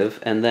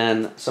perspective. And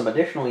then some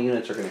additional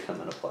units are going to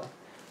come into play.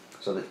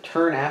 So the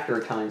turn after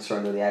Italian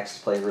surrender, the Axis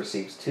player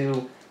receives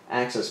 2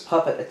 Axis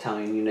puppet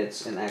Italian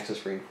units in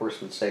Axis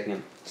reinforcement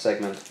segment.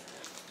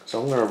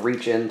 So I'm going to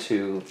reach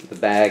into the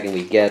bag and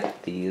we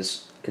get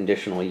these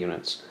conditional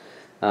units.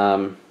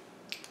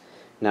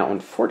 Now,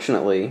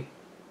 unfortunately,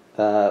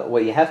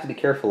 what you have to be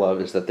careful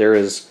of is that there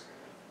is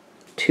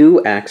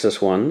 2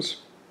 Axis ones,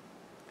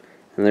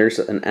 and there's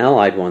an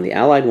Allied one. The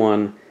Allied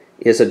one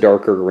is a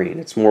darker green.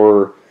 It's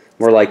more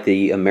like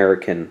the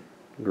American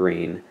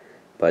green,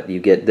 but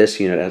you get this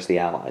unit as the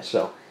Allies.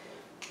 So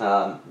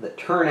the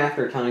turn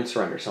after Italian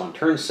surrender. So on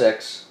turn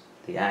 6,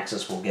 the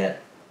Axis will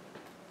get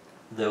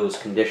those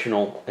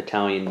conditional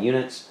Italian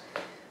units.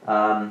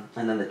 And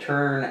then the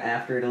turn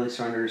after Italy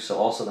surrenders, so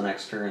also the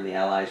next turn, the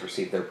Allies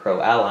receive their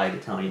pro-Allied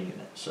Italian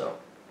unit. So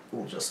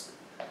we'll just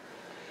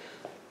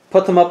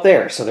put them up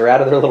there. So they're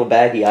out of their little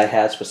baggie I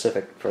had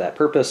specific for that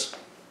purpose,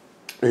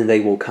 and they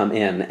will come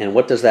in. And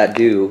what does that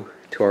do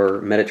to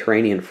our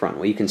Mediterranean front?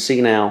 Well, you can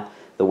see now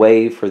the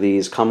way for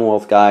these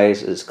Commonwealth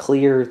guys is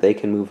clear. They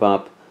can move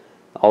up.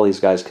 All these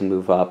guys can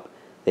move up.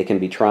 They can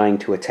be trying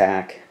to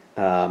attack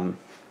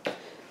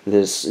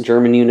this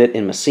German unit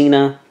in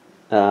Messina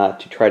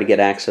to try to get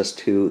access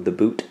to the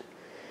boot.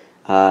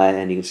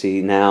 And you can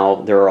see now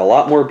there are a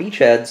lot more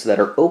beachheads that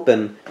are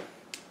open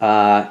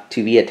to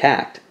be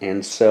attacked.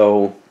 And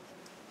so,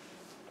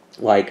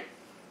 like,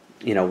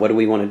 you know, what do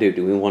we want to do?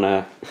 Do we want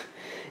to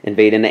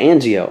invade into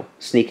Anzio,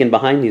 sneak in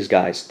behind these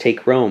guys,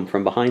 take Rome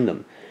from behind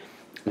them?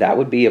 That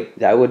would be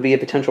a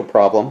potential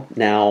problem.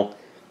 Now,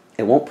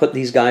 it won't put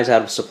these guys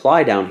out of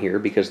supply down here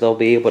because they'll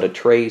be able to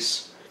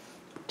trace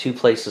to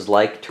places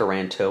like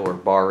Taranto or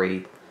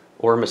Bari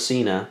or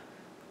Messina,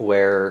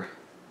 where,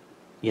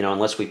 you know,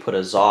 unless we put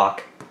a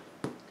ZOC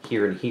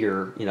here and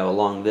here, you know,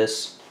 along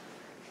this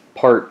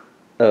part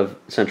of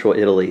central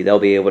Italy, they'll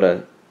be able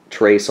to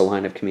trace a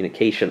line of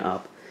communication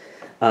up.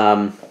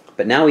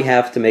 But now we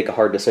have to make a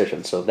hard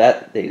decision. So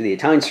that the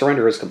Italian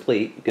surrender is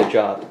complete. Good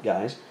job,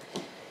 guys.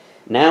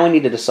 Now we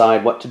need to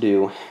decide what to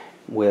do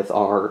with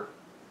our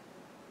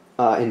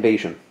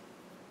invasion.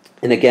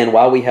 And again,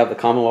 while we have the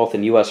Commonwealth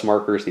and U.S.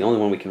 markers, the only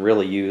one we can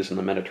really use in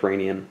the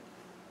Mediterranean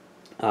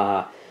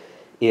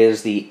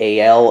is the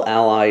AL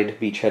Allied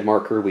beachhead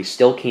marker. We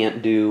still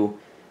can't do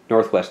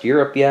Northwest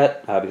Europe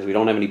yet because we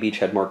don't have any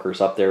beachhead markers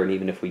up there, and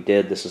even if we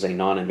did, this is a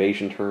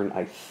non-invasion turn,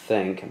 I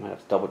think. I might have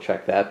to double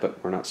check that,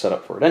 but we're not set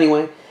up for it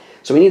anyway.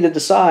 So we need to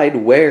decide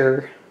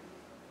where,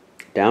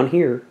 down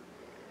here,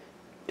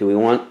 do we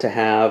want to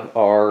have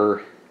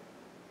our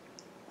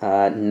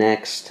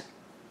next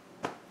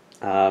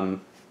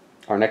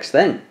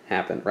thing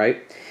happen,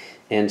 right?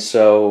 And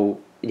so,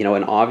 you know,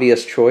 an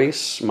obvious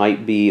choice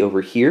might be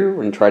over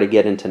here and try to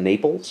get into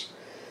Naples.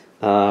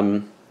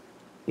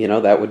 You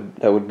know, that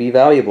would be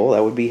valuable.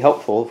 That would be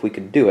helpful if we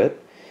could do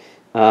it.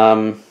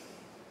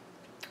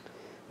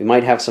 We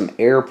might have some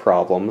air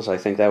problems. I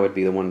think that would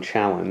be the one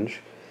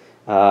challenge.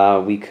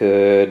 We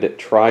could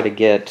try to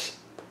get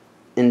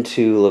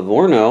into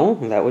Livorno.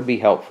 That would be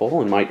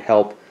helpful and might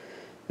help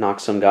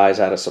knock some guys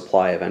out of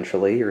supply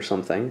eventually or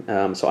something.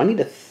 So I need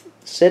to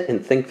sit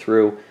and think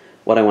through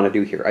what I want to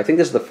do here. I think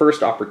this is the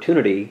first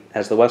opportunity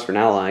as the Western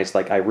Allies,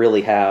 like I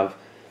really have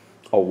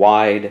a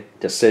wide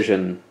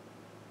decision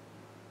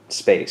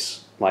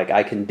space. Like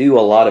I can do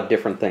a lot of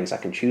different things. I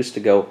can choose to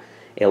go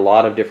a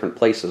lot of different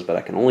places, but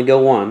I can only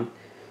go one.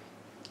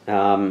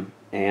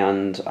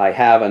 And I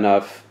have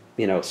enough,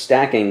 you know,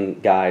 stacking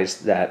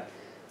guys that,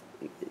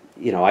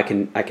 you know, I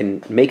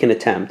can make an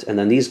attempt, and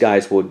then these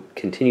guys would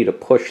continue to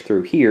push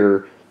through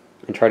here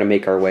and try to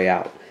make our way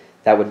out.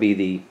 That would be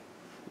the,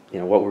 you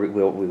know, what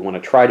we want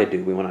to try to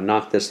do. We want to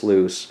knock this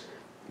loose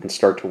and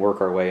start to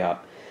work our way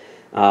up.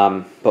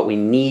 But we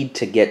need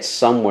to get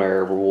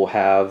somewhere where we'll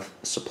have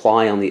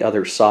supply on the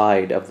other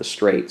side of the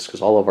straits,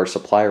 because all of our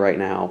supply right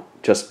now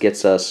just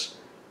gets us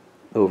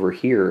over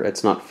here.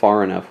 It's not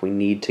far enough. We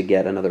need to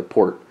get another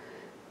port.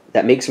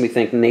 That makes me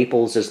think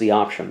Naples is the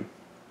option.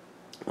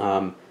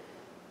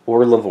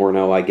 Or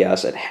Livorno, I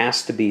guess. It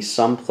has to be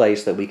some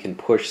place that we can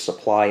push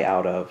supply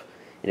out of.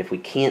 And if we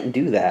can't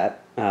do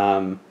that,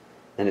 then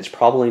it's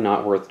probably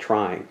not worth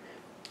trying.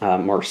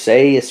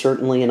 Marseille is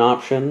certainly an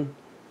option.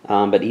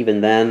 But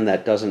even then,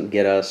 that doesn't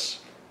get us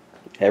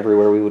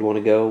everywhere we would want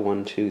to go.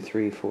 1, 2,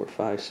 3, 4,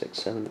 5,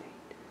 6, 7,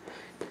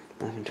 8,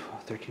 11,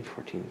 12, 13,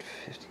 14,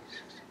 15, 16.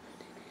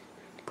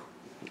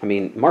 I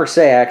mean,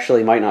 Marseille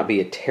actually might not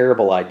be a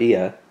terrible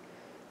idea,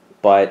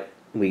 but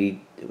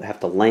we have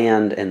to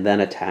land and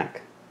then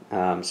attack.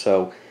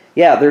 So,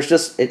 yeah, there's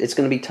just, it's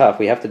going to be tough.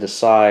 We have to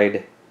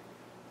decide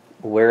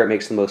where it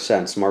makes the most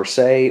sense.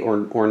 Marseille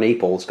or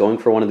Naples, going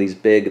for one of these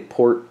big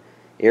port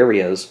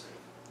areas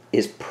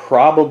is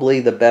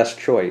probably the best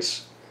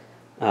choice,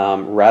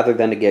 rather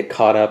than to get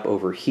caught up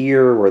over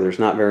here where there's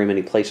not very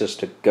many places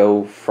to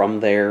go from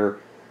there.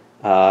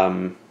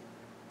 I'm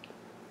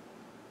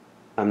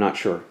not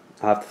sure.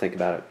 I'll have to think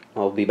about it.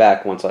 I'll be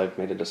back once I've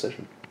made a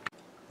decision.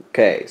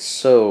 Okay,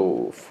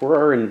 so for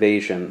our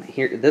invasion,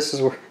 here, this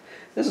is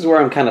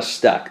where I'm kind of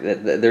stuck.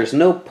 There's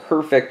no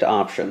perfect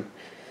option.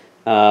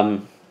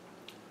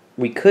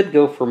 We could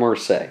go for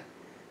Marseille,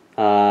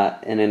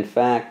 and in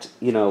fact,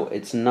 you know,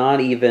 it's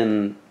not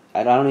even.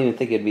 I don't even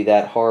think it'd be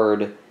that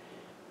hard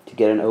to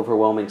get an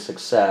overwhelming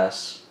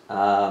success,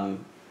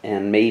 and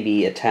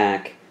maybe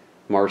attack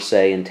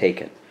Marseille and take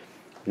it.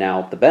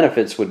 Now, the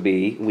benefits would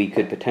be we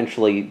could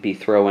potentially be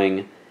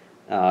throwing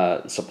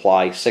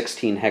supply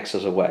 16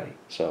 hexes away.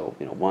 So,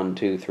 you know, 1,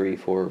 2, 3,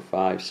 4,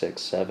 5,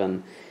 6,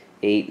 7,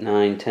 8,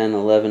 9, 10,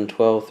 11,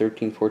 12,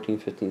 13, 14,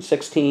 15,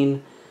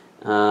 16.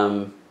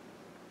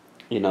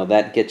 You know,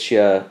 that gets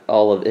you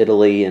all of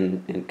Italy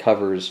and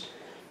covers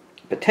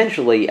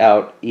potentially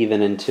out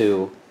even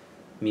into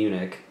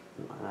Munich.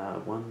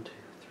 1, 2,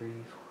 3,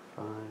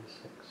 4, 5,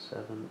 6,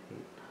 7, 8,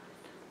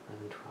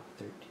 11, 12,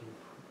 13, 14,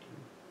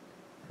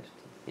 15.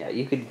 Yeah,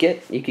 you could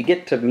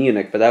get to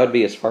Munich, but that would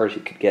be as far as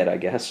you could get, I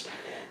guess.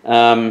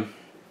 And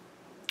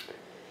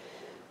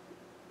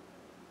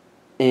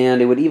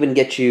it would even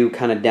get you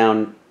kind of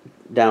down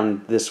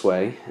this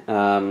way,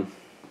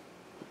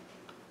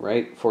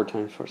 right? 4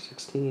 times 4,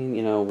 16.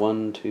 You know,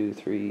 1, 2,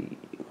 3,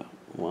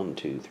 1,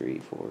 2, 3,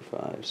 4,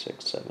 5,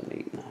 6, 7,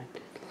 8, 9,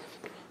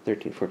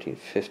 13, 14,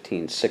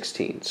 15,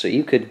 16. So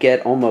you could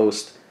get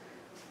almost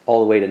all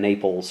the way to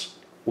Naples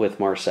with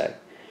Marseille.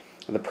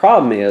 The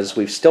problem is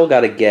we've still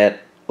got to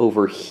get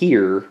over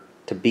here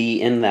to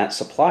be in that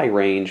supply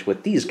range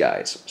with these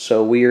guys.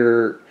 So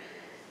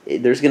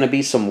there's going to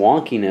be some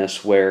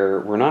wonkiness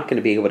where we're not going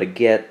to be able to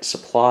get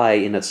supply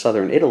into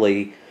southern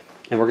Italy,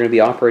 and we're going to be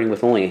operating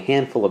with only a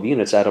handful of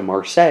units out of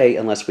Marseille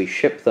unless we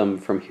ship them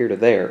from here to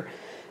there,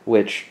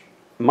 which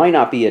might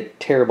not be a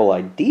terrible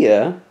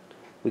idea.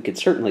 We could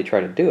certainly try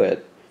to do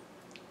it,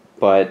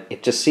 but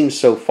it just seems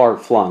so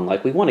far-flung.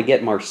 Like, we want to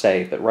get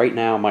Marseille, but right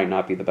now might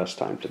not be the best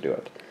time to do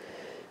it.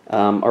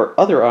 Our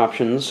other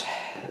options,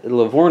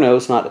 Livorno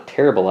is not a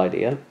terrible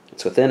idea.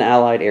 It's within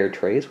Allied air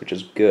trays, which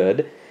is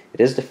good. It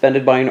is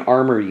defended by an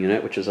armor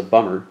unit, which is a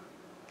bummer.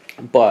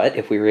 But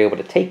if we were able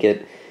to take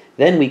it,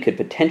 then we could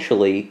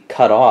potentially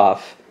cut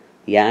off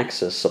the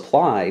Axis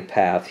supply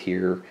path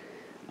here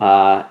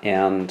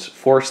and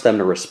force them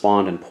to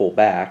respond and pull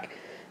back.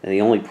 And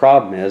the only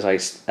problem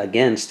is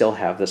again, still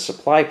have this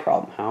supply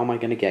problem. How am I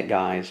going to get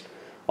guys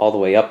all the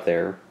way up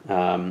there?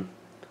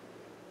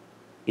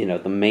 You know,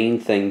 the main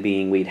thing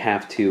being we'd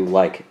have to,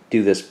 like,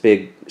 do this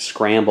big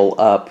scramble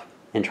up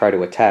and try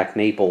to attack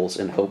Naples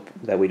and hope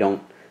that we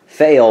don't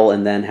fail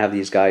and then have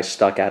these guys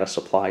stuck out of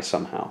supply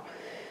somehow.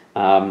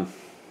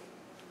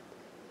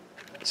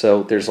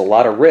 So there's a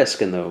lot of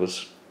risk in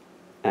those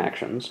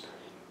actions.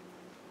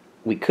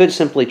 We could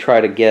simply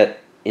try to get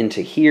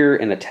into here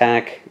and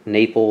attack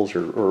Naples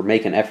or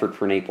make an effort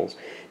for Naples.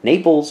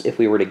 Naples, if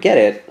we were to get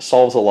it,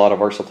 solves a lot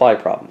of our supply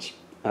problems,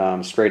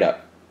 straight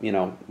up. You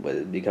know,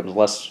 it becomes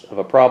less of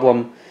a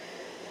problem,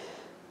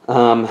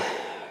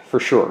 for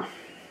sure.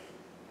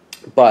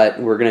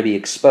 But we're going to be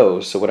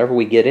exposed, so whatever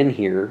we get in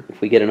here,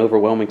 if we get an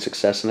overwhelming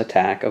success in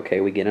attack,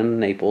 okay, we get into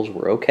Naples,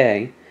 we're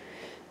okay.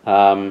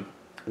 Then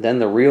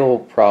the real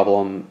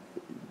problem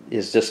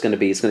is just going to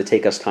be, it's going to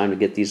take us time to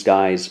get these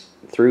guys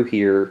through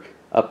here,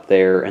 up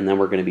there, and then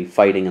we're going to be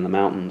fighting in the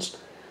mountains,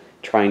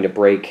 trying to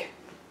break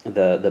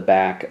the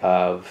back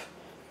of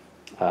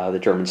the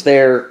Germans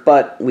there,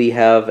 but we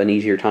have an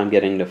easier time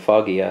getting to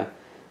Foggia,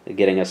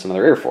 getting us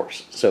another air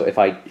force. So if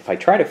I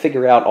try to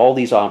figure out all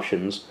these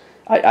options,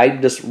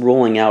 I'm just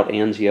ruling out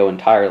Anzio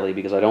entirely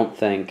because I don't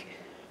think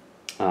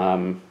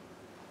I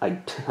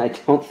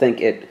don't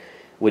think it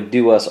would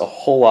do us a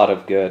whole lot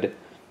of good.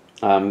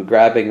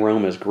 Grabbing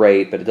Rome is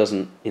great, but it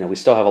doesn't. You know, we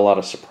still have a lot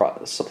of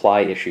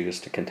supply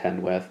issues to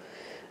contend with.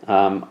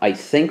 I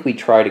think we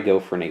try to go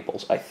for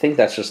Naples. I think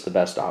that's just the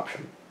best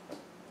option.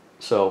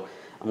 So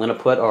I'm going to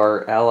put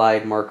our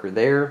Allied marker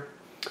there.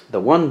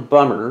 The one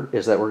bummer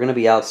is that we're going to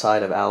be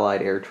outside of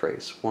Allied air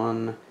trays.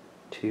 1,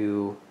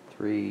 2,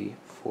 3,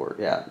 4.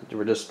 Yeah,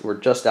 we're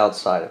just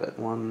outside of it.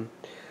 1,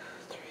 2,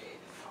 3,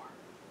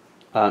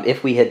 4.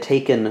 If we had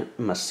taken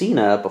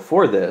Messina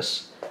before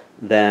this,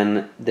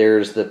 then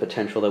there's the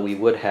potential that we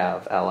would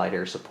have Allied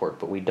air support,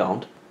 but we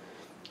don't.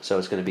 So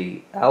it's going to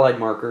be Allied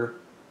marker.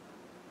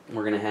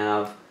 We're going to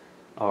have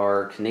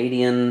our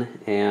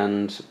Canadian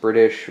and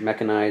British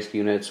mechanized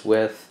units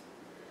with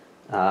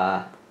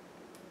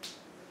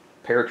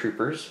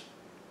paratroopers.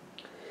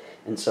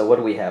 And so what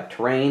do we have?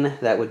 Terrain,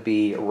 that would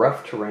be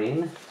rough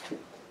terrain.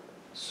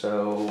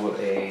 So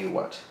a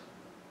what?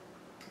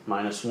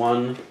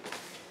 -1.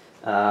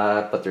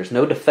 But there's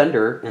no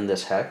defender in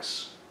this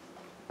hex,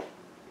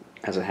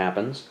 as it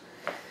happens.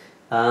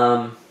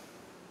 Paratrooper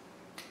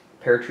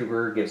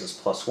gives us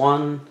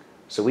 +1.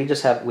 So we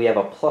have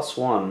a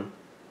 +1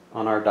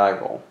 on our die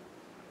roll.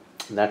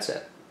 And that's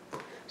it.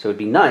 So it'd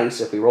be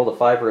nice if we rolled a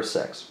 5 or a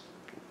 6.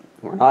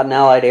 We're not in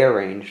Allied air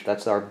range.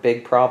 That's our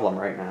big problem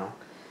right now.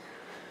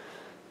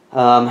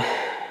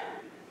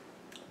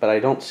 But I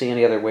don't see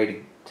any other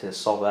way to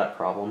solve that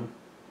problem.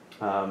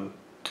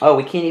 Oh,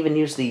 we can't even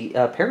use the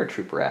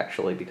paratrooper,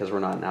 actually, because we're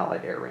not in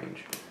Allied air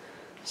range.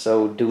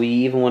 So do we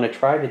even want to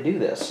try to do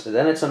this?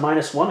 Then it's a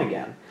 -1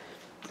 again.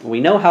 We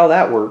know how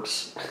that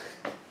works.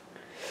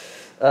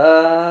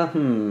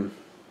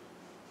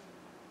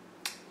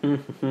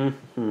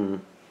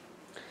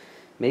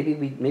 Maybe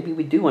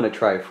we do want to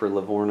try for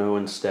Livorno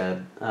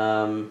instead.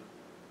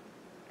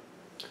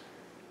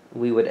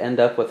 We would end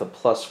up with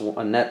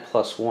a net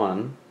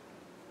 +1.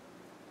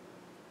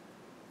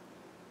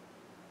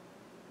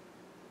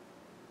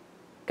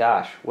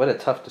 Gosh, what a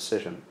tough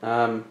decision.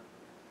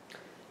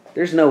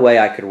 There's no way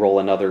I could roll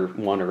another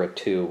 1 or a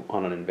 2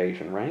 on an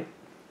invasion, right?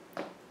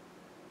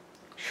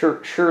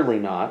 Surely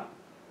not.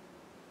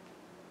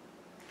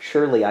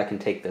 Surely I can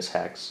take this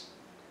hex.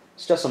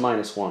 It's just a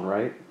 -1,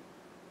 right?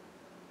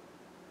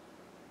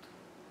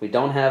 We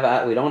don't have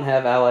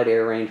Allied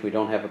air range. We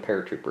don't have a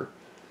paratrooper.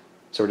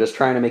 So we're just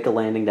trying to make a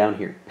landing down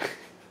here.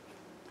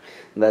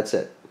 That's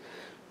it.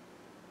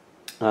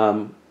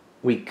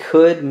 We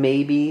could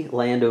maybe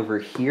land over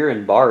here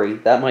in Bari.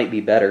 That might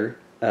be better.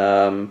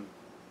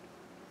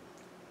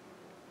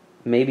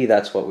 Maybe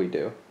that's what we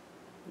do.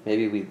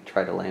 Maybe we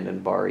try to land in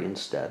Bari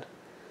instead.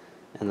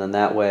 And then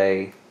that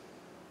way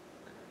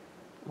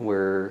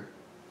we're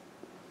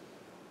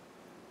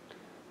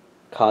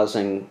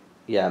causing...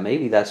 Yeah,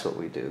 maybe that's what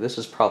we do. This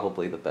is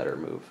probably the better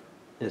move,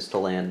 is to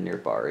land near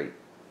Bari.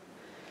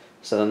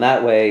 So then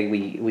that way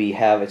we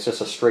have... It's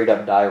just a straight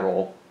up die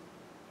roll.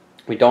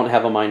 We don't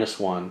have a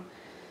 -1.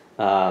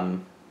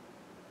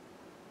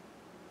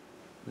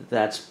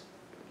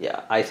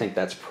 Yeah, I think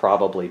that's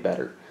probably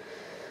better.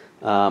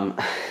 At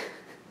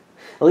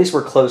least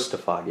we're close to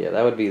fog. Yeah,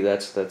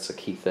 that's a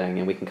key thing,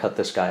 and we can cut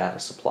this guy out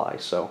of supply.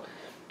 So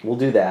we'll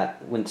do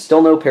that. When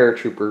still no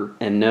paratrooper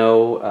and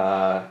no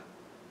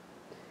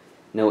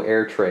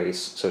air trace,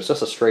 so it's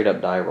just a straight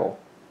up die roll.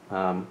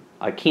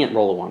 I can't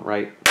roll a 1,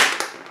 right?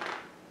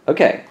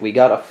 Okay, we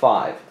got a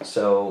 5.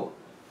 So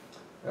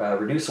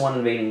reduce 1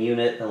 invading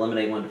unit,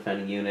 eliminate 1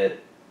 defending unit,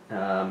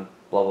 blah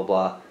blah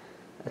blah.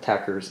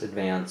 Attackers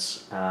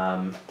advance.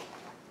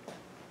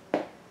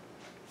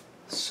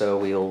 So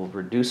we'll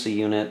reduce a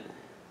unit,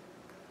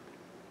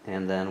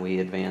 and then we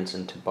advance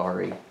into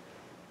Bari.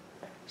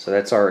 So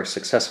that's our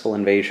successful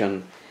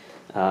invasion,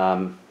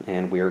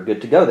 and we are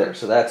good to go there.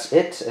 So that's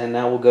it, and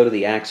now we'll go to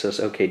the Axis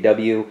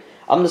OKW.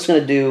 I'm just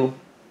going to do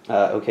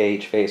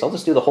OKH phase. I'll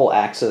just do the whole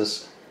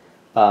Axis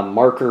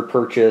marker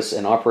purchase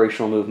and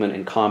operational movement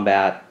and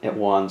combat at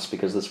once,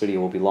 because this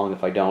video will be long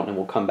if I don't, and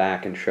we'll come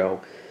back and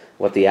show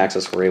what the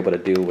Axis were able to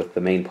do with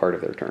the main part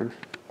of their turn.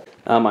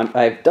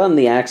 I've done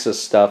the Axis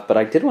stuff, but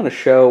I did want to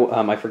show,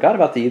 I forgot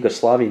about the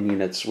Yugoslavian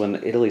units when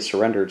Italy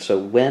surrendered. So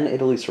when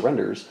Italy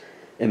surrenders,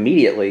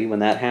 immediately when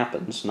that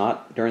happens,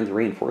 not during the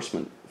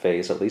reinforcement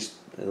phase, at least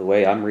the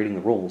way I'm reading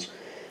the rules,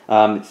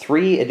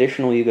 3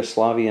 additional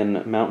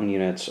Yugoslavian mountain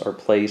units are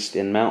placed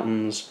in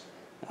mountains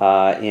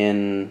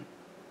in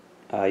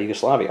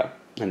Yugoslavia.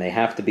 And they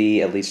have to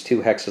be at least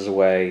 2 hexes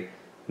away,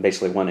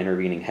 basically 1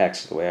 intervening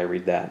hex, the way I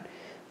read that,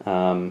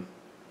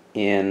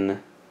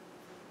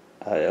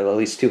 at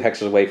least 2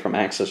 hexes away from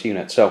Axis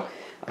units. So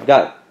I've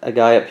got a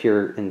guy up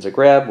here in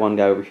Zagreb, 1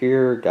 guy over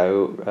here, guy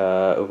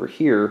over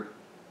here,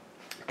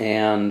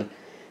 and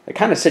they're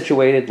kind of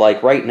situated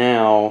like right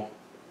now.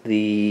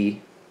 The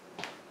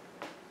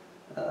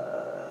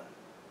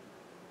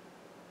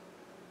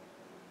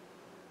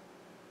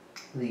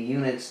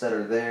units that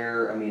are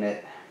there, I mean,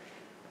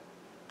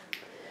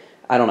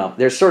 I don't know.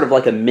 There's sort of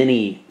like a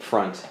mini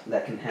front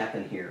that can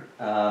happen here.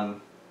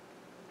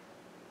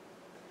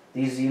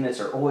 These units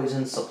are always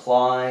in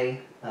supply,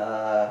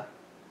 or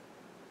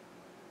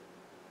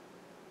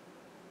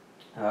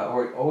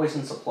always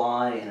in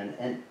supply,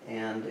 and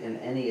in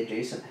any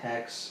adjacent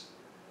hex,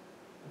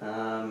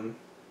 but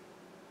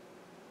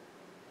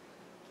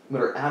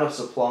are out of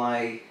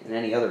supply in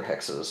any other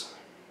hexes.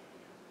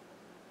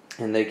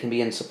 And they can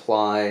be in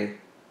supply.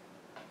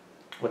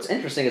 What's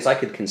interesting is I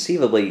could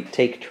conceivably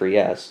take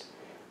Trieste.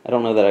 I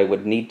don't know that I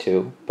would need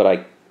to, but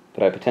I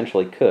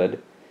potentially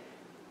could.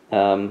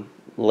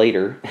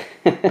 Later.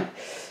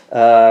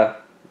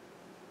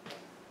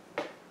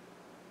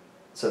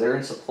 So they're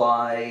in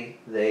supply.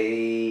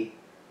 They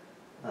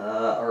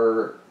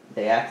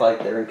act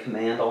like they're in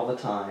command all the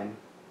time,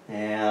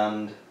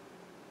 and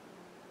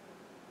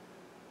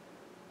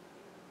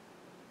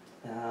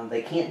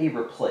they can't be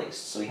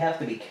replaced. So we have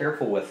to be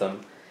careful with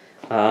them.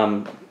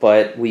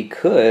 But we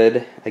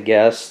could, I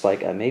guess,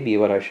 like maybe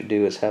what I should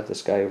do is have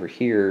this guy over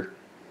here,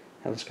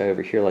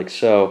 like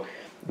so.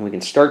 And we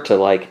can start to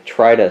like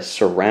try to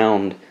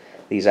surround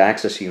these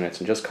Axis units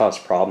and just cause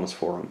problems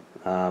for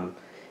them.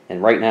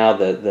 And right now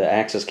the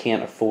Axis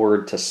can't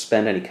afford to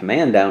spend any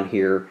command down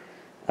here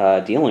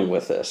dealing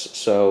with this.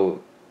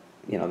 So,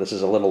 this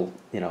is a little,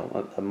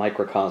 a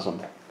microcosm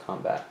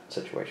combat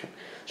situation.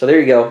 So there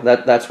you go.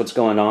 That's what's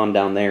going on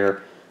down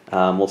there.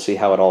 We'll see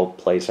how it all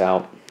plays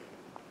out.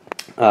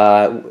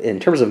 In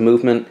terms of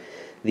movement,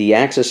 the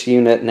Axis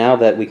unit, now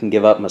that we can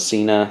give up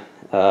Messina,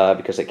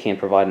 because it can't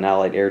provide an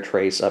allied air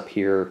trace up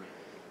here,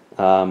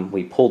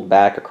 we pulled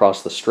back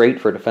across the strait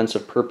for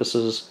defensive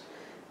purposes.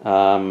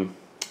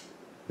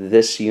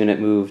 This unit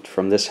moved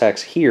from this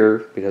hex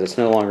here because it's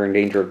no longer in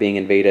danger of being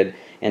invaded,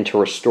 and to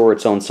restore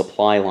its own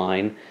supply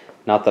line.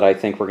 Not that I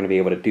think we're going to be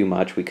able to do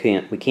much. We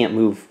can't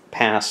move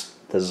past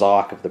the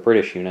Zoc of the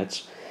British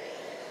units.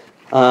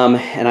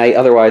 And I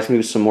otherwise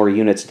moved some more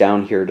units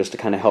down here just to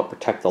kind of help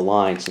protect the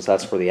line, since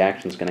that's where the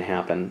action is going to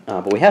happen.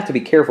 But we have to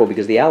be careful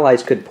because the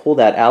Allies could pull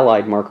that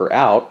Allied marker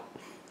out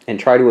and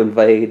try to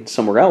invade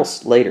somewhere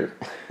else later.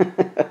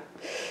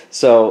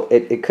 So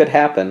it could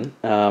happen.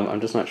 I'm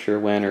just not sure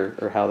when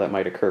or how that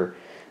might occur.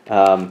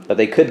 But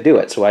they could do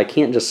it. So I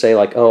can't just say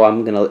like, oh,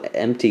 I'm going to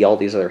empty all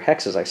these other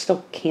hexes. I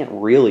still can't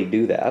really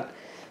do that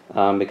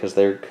because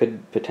there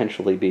could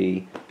potentially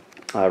be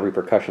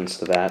repercussions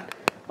to that.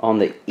 On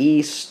the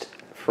east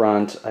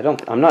front,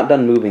 I'm not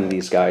done moving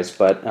these guys,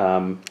 but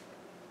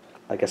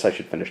I guess I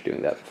should finish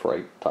doing that before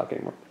I talk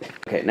anymore.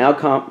 Okay,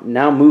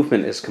 now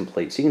movement is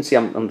complete. So you can see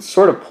I'm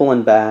sort of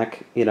pulling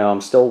back. You know, I'm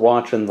still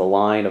watching the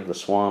line of the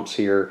swamps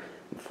here,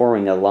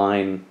 forming a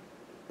line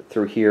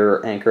through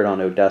here, anchored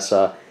on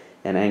Odessa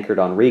and anchored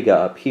on Riga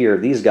up here.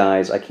 These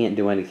guys, I can't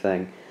do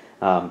anything.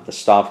 The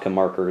Stavka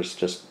markers,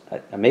 just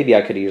maybe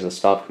I could use the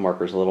Stavka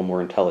markers a little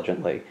more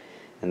intelligently,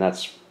 and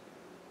that's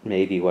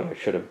maybe what I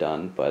should have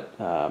done, but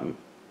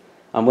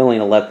I'm willing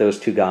to let those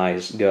two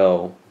guys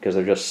go because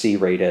they're just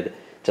C-rated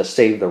to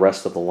save the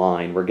rest of the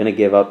line. We're going to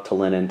give up to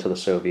Lenin to the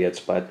Soviets,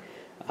 but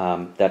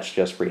that's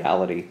just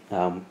reality.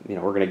 You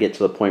know, we're going to get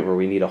to the point where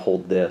we need to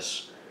hold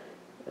this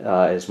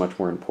is much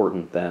more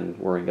important than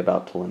worrying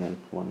about to Lenin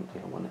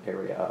one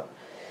area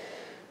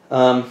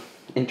up.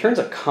 In terms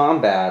of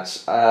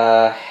combats,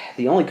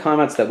 the only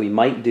combats that we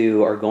might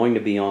do are going to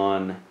be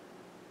on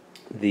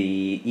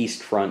the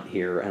East Front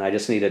here, and I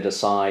just need to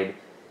decide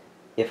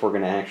if we're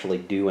going to actually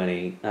do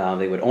any.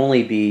 They would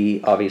only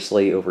be,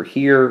 obviously, over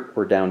here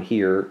or down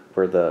here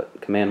where the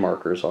command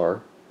markers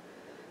are,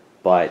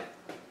 but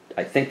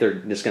I think they're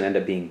just going to end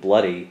up being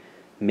bloody.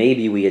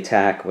 Maybe we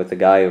attack with the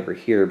guy over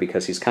here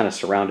because he's kind of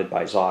surrounded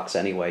by Zocs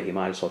anyway. He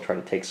might as well try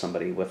to take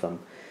somebody with him.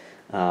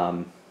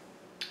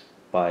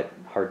 But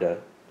hard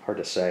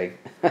to say.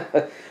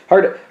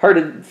 hard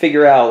to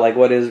figure out like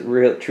what is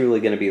truly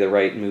going to be the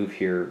right move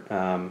here.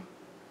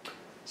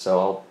 So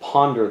I'll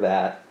ponder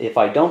that. If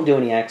I don't do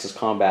any Axis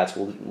combats,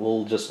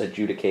 we'll just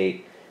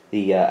adjudicate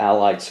the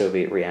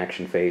Allied-Soviet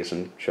reaction phase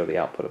and show the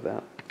output of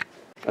that.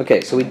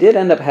 Okay, so we did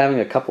end up having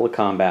a couple of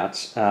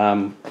combats.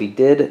 We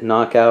did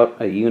knock out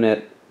a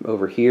unit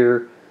over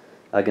here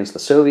against the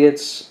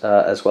Soviets,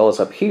 as well as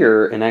up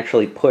here, and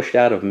actually pushed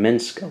out of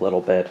Minsk a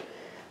little bit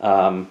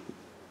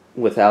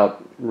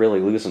without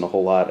really losing a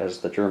whole lot as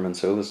the Germans.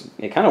 So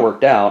it kind of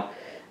worked out.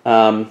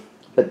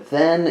 But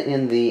then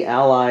in the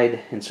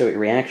Allied and Soviet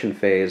reaction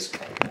phase,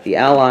 the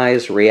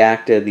Allies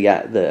reacted,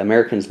 the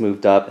Americans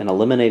moved up and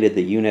eliminated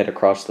the unit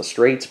across the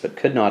straits, but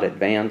could not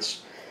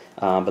advance.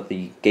 But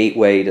the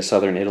gateway to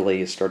southern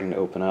Italy is starting to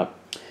open up.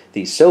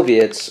 The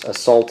Soviets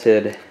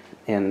assaulted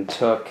and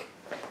took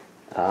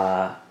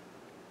Vinitsa,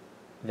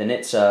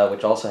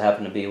 which also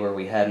happened to be where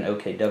we had an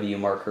OKW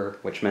marker,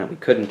 which meant we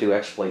couldn't do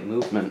exploit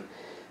movement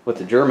with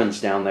the Germans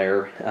down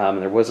there.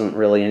 There wasn't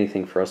really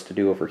anything for us to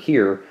do over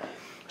here.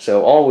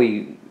 So all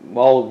we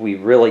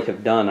really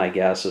have done, I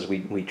guess, is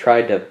we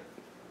tried to,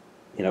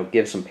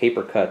 give some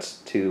paper cuts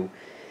to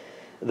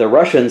the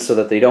Russians so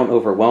that they don't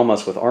overwhelm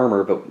us with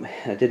armor, but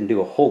it didn't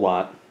do a whole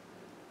lot.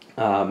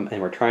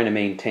 And we're trying to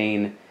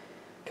maintain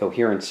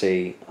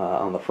coherency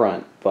on the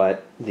front.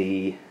 But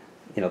the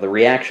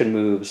reaction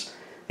moves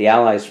the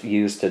Allies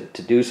used to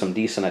do some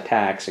decent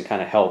attacks and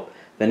kind of help.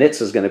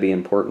 Vinitsa is going to be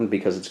important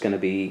because it's going to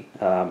be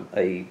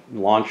a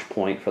launch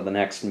point for the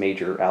next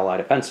major Allied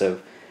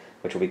offensive,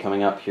 which will be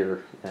coming up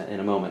here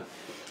in a moment.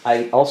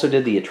 I also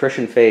did the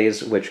attrition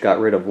phase, which got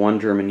rid of one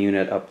German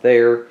unit up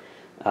there.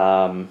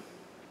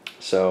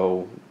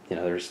 So,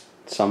 there's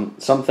some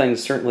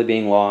things certainly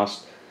being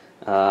lost.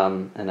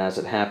 And as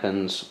it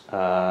happens,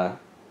 the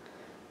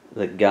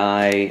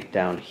guy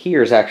down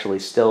here is actually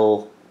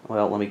still,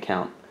 well, let me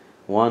count.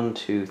 1,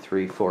 2,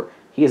 3, 4.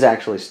 He is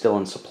actually still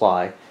in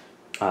supply,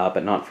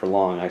 but not for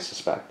long, I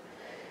suspect.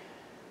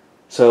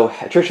 So,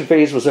 attrition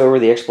phase was over.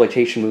 The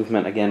exploitation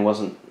movement, again,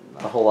 wasn't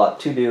a whole lot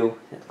to do.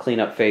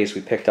 Cleanup phase,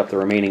 we picked up the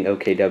remaining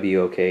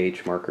OKW,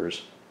 OKH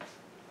markers.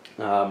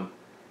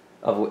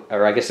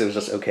 Or I guess it was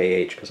just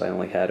OKH because I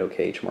only had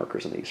OKH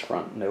markers in the East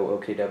Front, no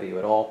OKW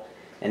at all.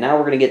 And now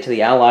we're going to get to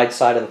the Allied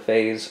side of the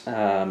phase,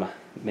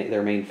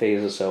 their main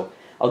phases. So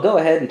I'll go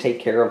ahead and take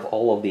care of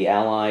all of the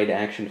Allied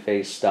action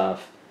phase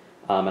stuff,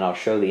 and I'll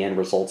show the end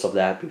results of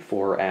that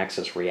before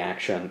Axis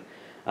reaction.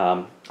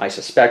 I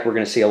suspect we're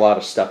going to see a lot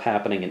of stuff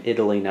happening in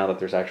Italy now that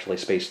there's actually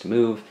space to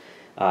move.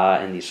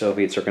 And the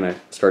Soviets are going to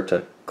start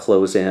to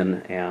close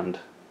in and,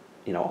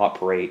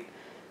 operate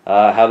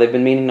how they've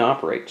been meaning to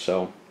operate.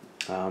 So,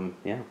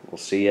 yeah, we'll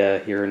see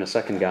you here in a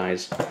second,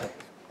 guys,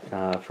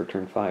 for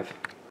turn 5.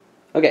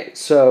 Okay,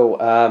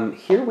 so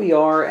here we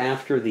are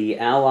after the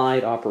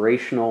Allied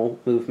operational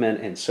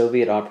movement and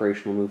Soviet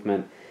operational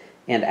movement,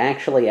 and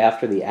actually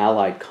after the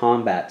Allied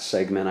combat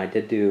segment. I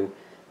did do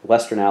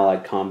Western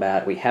Allied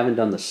combat. We haven't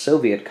done the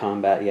Soviet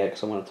combat yet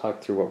because I want to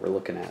talk through what we're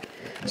looking at.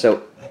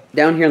 So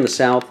down here in the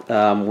south,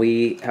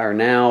 we are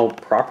now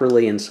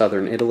properly in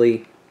southern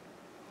Italy.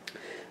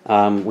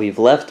 We've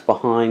left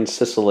behind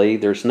Sicily.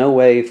 There's no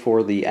way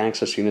for the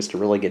Axis units to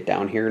really get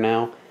down here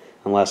now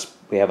unless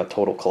we have a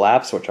total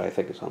collapse, which I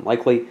think is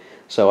unlikely.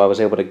 So I was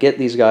able to get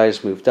these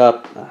guys moved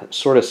up.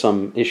 Sort of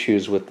some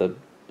issues with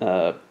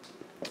the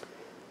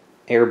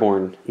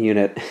airborne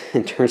unit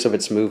in terms of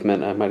its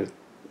movement. I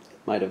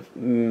might have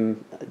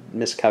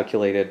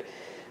miscalculated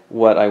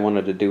what I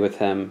wanted to do with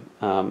him.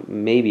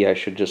 Maybe I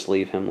should just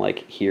leave him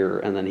like here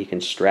and then he can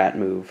strat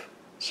move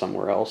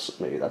somewhere else.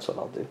 Maybe that's what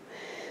I'll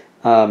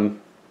do.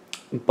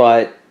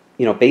 But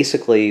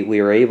basically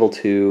we were able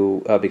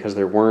to, because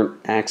there weren't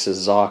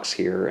Axis Zocs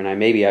here, and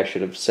maybe I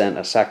should have sent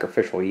a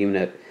sacrificial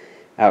unit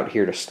out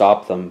here to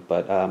stop them,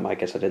 but I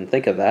guess I didn't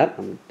think of that.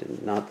 I'm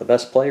not the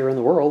best player in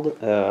the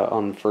world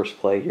on first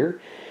play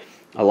here.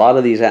 A lot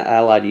of these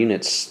Allied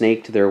units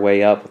snaked their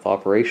way up with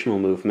operational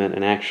movement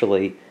and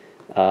actually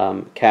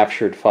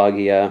captured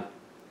Foggia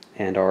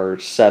and are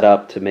set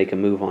up to make a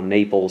move on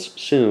Naples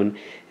soon,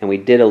 and we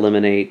did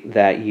eliminate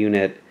that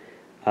unit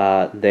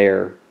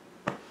there.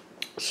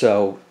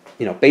 So,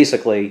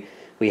 basically,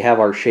 we have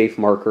our chafe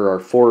marker, our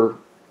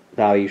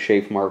 4-value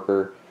chafe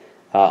marker,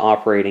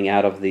 operating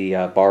out of the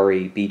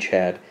Bari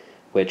beachhead,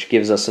 which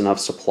gives us enough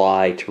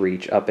supply to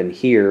reach up in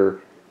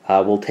here.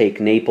 We'll take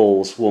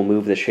Naples, we'll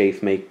move the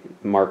chafe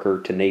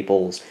marker to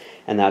Naples,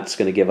 and that's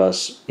going to give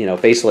us,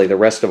 basically the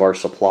rest of our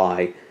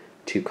supply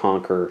to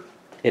conquer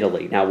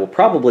Italy. Now, we'll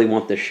probably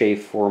want the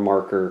chafe 4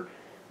 marker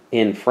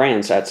in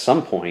France at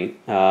some point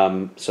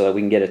so that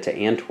we can get it to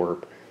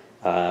Antwerp,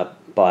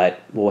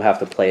 but we'll have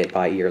to play it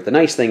by ear. The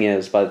nice thing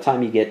is, by the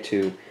time you get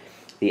to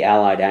the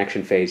Allied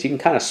action phase, you can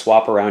kind of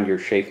swap around your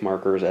chafe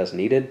markers as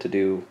needed to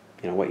do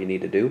what you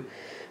need to do.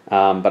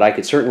 But I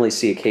could certainly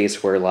see a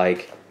case where,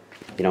 like,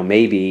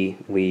 maybe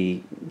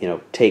we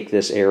take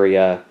this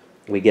area,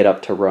 we get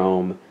up to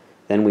Rome,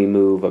 then we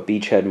move a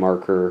beachhead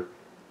marker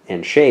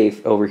and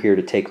chafe over here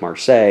to take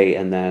Marseille,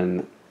 and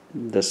then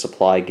the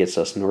supply gets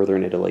us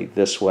northern Italy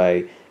this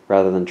way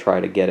rather than try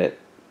to get it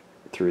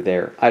through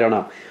there. I don't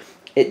know.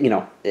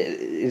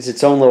 It's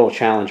its own little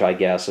challenge, I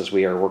guess, as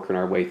we are working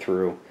our way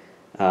through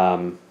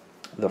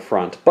the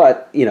front.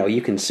 But,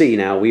 you can see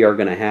now we are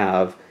going to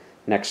have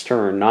next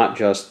turn not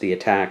just the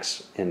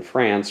attacks in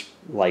France,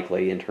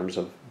 likely in terms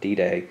of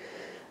D-Day,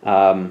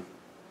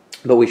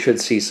 but we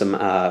should see some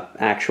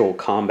actual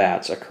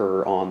combats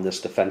occur on this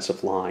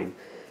defensive line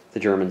the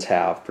Germans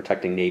have,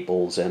 protecting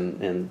Naples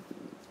and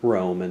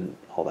Rome and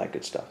all that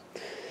good stuff.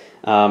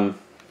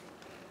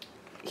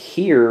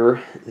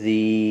 Here,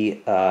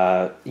 the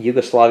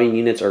Yugoslavian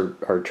units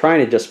are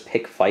trying to just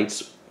pick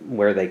fights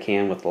where they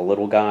can with the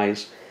little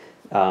guys.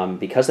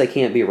 Because they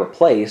can't be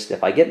replaced,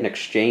 if I get an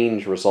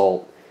exchange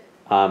result,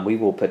 we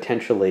will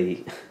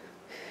potentially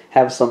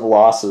have some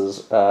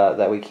losses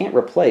that we can't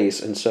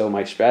replace. And so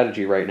my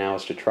strategy right now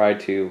is to try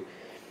to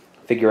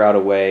figure out a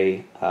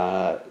way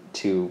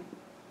to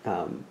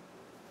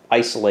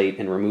isolate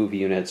and remove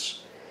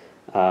units,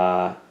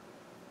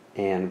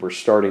 and we're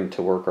starting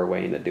to work our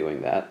way into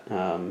doing that.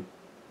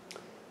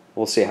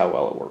 We'll see how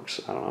well it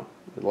works. I don't know.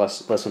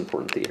 Less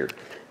important here.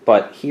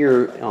 But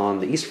here on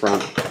the East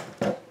Front,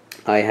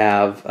 I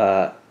have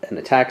an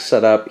attack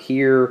set up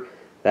here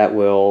that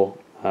will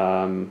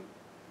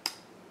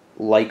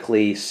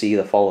likely see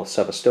the fall of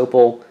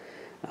Sevastopol.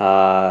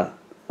 I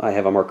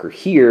have a marker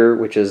here,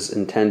 which is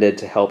intended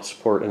to help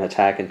support an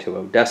attack into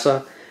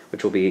Odessa,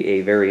 which will be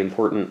a very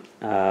important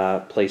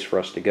place for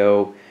us to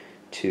go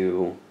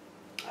to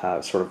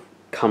sort of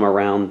come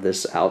around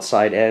this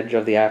outside edge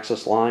of the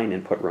Axis line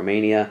and put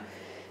Romania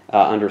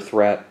under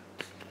threat.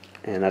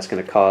 And that's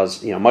going to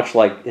cause, much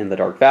like in the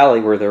Dark Valley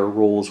where there are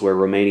rules where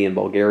Romania and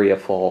Bulgaria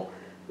fall,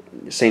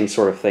 same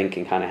sort of thing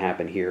can kind of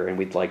happen here, and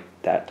we'd like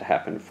that to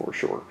happen for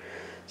sure.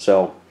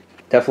 So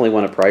definitely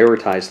want to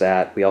prioritize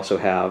that. We also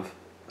have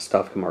a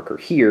Stavka marker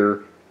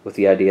here with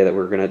the idea that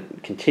we're going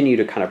to continue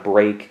to kind of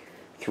break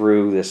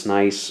through this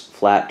nice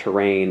flat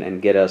terrain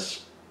and get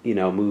us,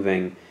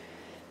 moving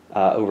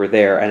over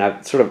there. And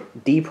I've sort of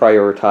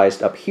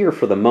deprioritized up here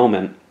for the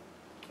moment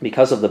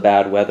because of the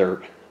bad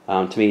weather.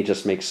 To me, it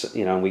just makes,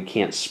 we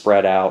can't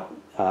spread out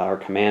our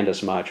command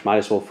as much. Might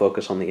as well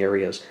focus on the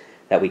areas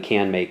that we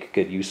can make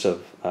good use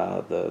of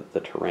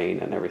the terrain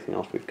and everything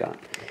else we've got.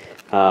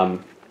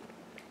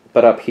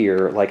 But up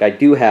here, like, I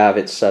do have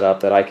it set up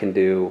that I can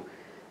do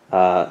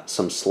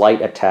some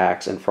slight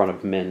attacks in front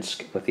of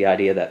Minsk with the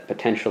idea that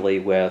potentially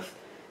with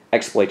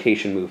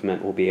exploitation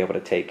movement we'll be able to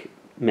take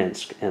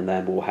Minsk, and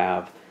then we'll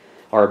have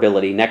our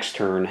ability next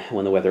turn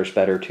when the weather's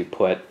better to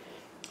put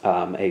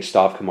a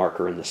Stavka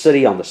marker in the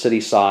city, on the city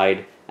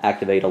side,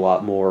 activate a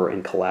lot more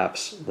and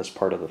collapse this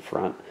part of the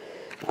front.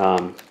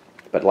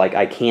 But like,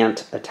 I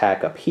can't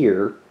attack up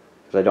here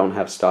because I don't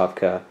have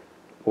Stavka,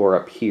 or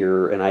up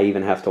here, and I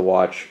even have to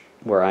watch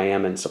where I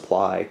am in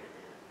supply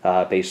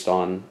based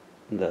on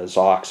the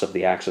Zocs of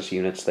the Axis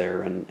units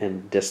there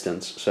and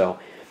distance. So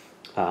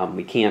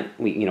we can't,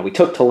 we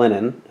took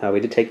Tallinn, we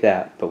did take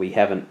that, but we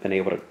haven't been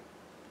able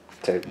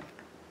to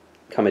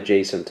come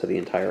adjacent to the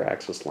entire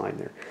Axis line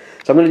there.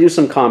 So I'm going to do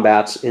some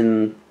combats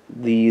in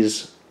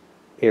these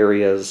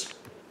areas,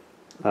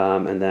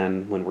 and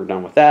then when we're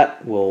done with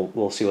that,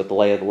 we'll see what the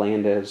lay of the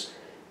land is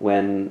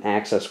when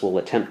Axis will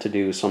attempt to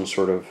do some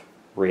sort of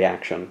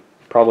reaction.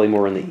 Probably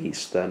more in the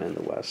east than in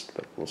the west,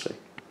 but we'll see.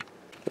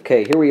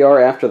 Okay, here we are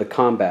after the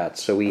combat.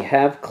 So we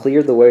have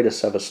cleared the way to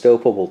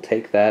Sevastopol. We'll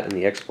take that in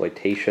the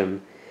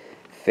exploitation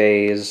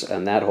phase,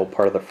 and that whole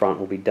part of the front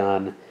will be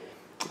done.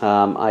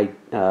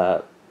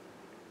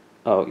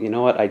 Oh, you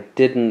know what? I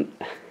didn't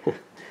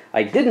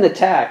I didn't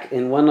attack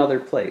in one other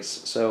place.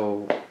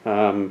 So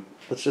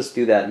let's just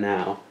do that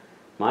now.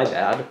 My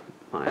bad.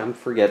 I'm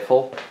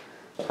forgetful.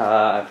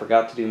 I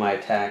forgot to do my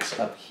attacks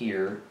up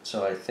here.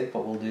 So I think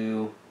what we'll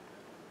do,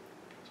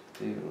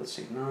 let's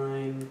see,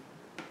 9.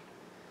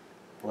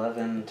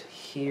 11 to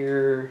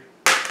here.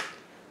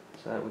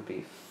 So that would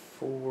be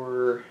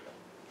 4.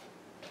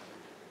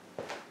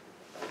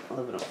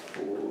 11 to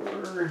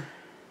 4.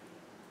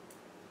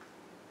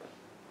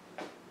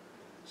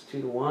 It's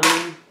 2 to 1.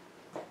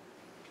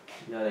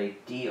 We got a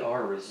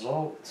DR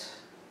result.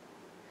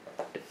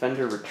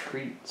 Defender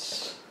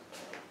retreats.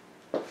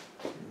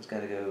 He's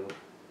got to go.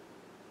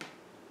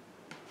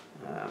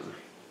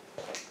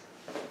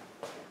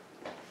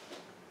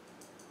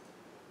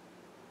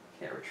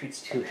 Yeah,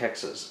 retreats 2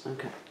 hexes.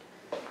 Okay.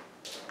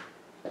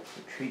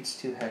 Retreats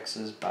 2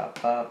 hexes, bop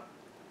bop.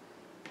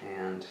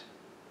 And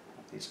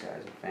these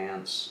guys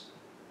advance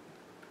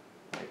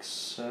like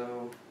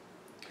so.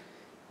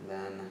 And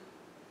then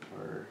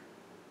we're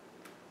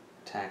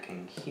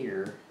attacking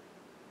here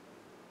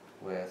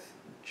with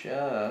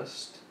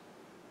just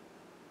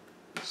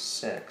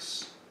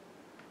 6.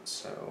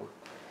 So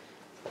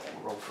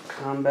roll for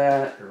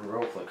combat, or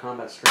roll for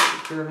combat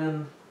strength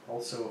determine.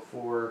 Also a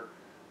 4.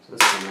 So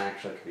this one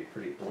actually could be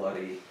pretty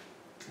bloody.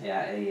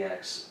 Yeah,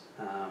 AX.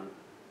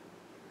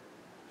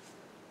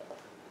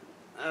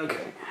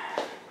 Okay.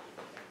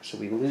 So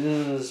we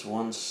lose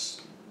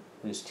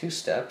 2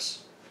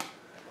 steps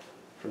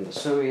from the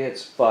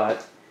Soviets,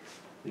 but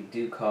we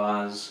do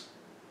cause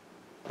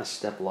a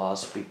step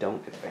loss if we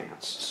don't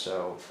advance.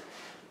 So,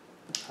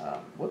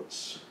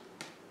 whoops.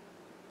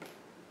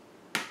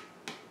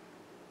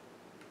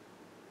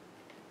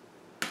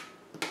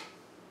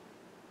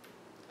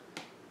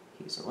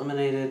 He's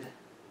eliminated,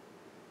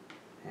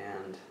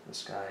 and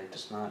this guy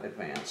does not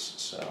advance.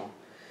 So,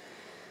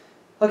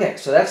 okay,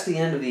 so that's the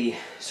end of the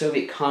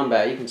Soviet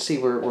combat. You can see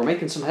we're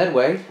making some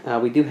headway.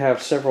 We do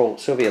have several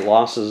Soviet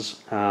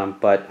losses,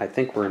 but I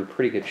think we're in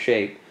pretty good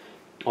shape,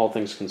 all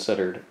things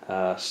considered,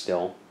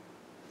 still.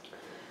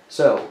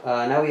 So,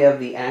 now we have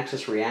the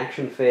Axis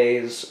reaction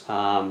phase.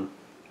 To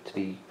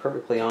be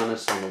perfectly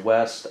honest, on the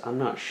West, I'm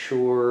not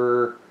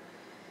sure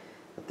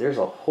that there's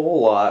a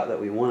whole lot that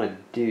we want to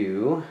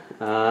do.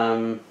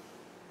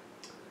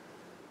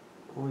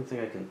 Only thing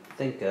I can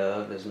think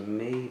of is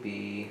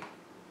maybe...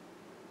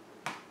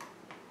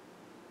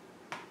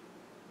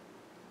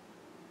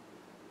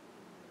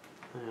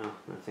 Well,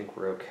 I think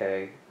we're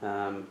okay.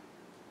 I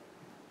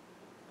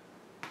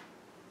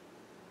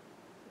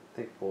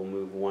think we'll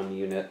move 1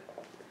 unit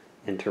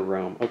into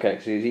Rome. Okay,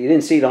 so you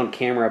didn't see it on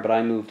camera, but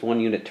I moved 1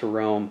 unit to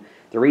Rome.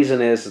 The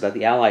reason is that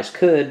the Allies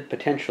could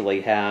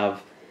potentially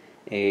have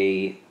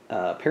a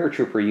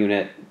paratrooper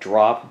unit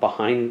drop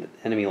behind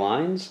enemy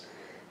lines,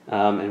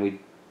 and we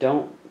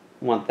don't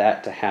want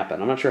that to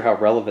happen. I'm not sure how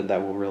relevant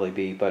that will really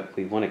be, but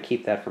we want to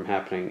keep that from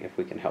happening if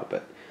we can help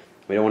it.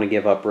 We don't want to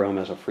give up Rome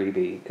as a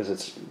freebie, because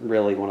it's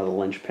really one of the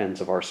linchpins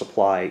of our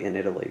supply in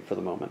Italy for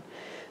the moment.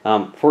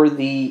 For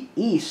the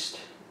East,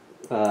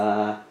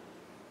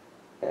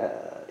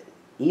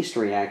 East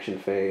reaction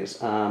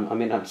phase, I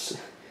mean,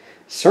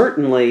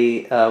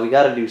 certainly we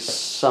got to do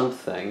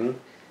something,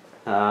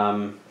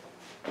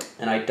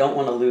 and I don't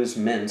want to lose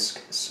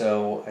Minsk,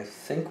 so I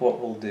think what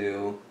we'll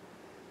do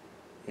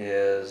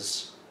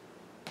is,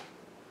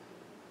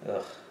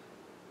 and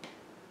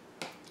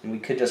we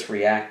could just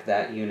react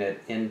that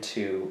unit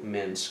into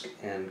Minsk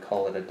and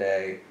call it a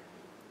day,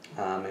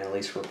 and at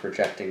least we're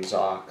projecting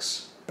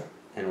Zox,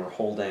 and we're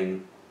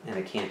holding, and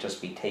it can't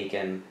just be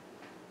taken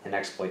an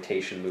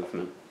exploitation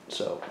movement.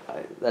 So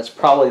that's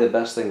probably the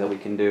best thing that we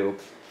can do,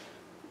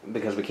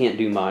 because we can't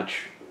do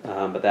much,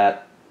 but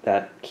that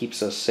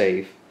keeps us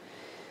safe.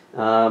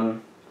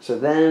 So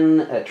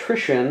then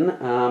attrition,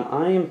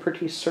 I am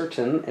pretty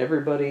certain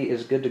everybody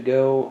is good to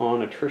go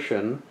on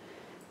attrition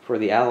for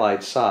the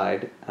Allied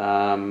side.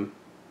 I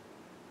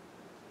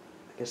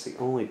guess the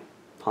only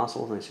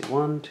possible, let me see,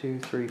 1, 2,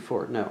 3,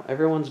 4. No,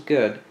 everyone's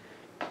good.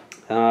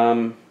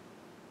 Yeah,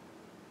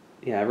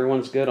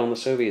 everyone's good on the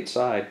Soviet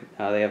side.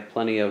 They have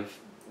plenty of,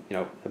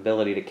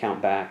 ability to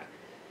count back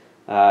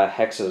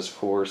hexes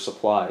for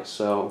supply.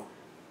 So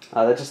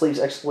that just leaves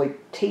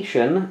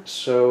exploitation.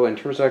 So in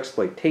terms of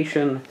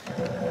exploitation,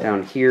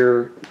 down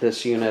here,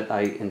 this unit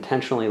I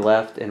intentionally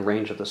left in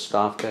range of the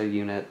Stavka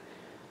unit.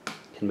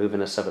 Can move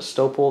into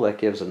Sevastopol. That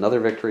gives another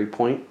victory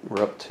point.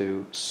 We're up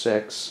to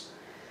 6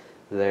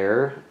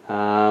 there.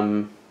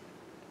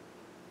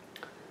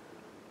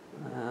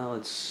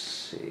 Let's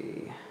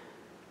see.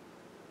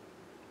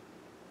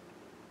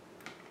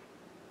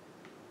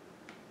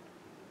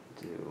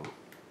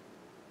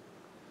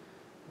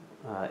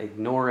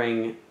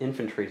 Ignoring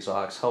infantry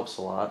Zox helps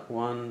a lot.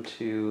 1,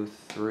 2,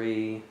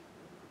 3,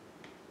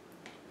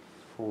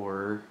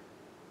 4.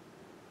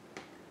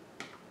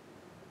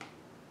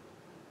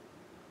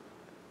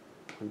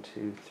 1,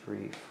 2,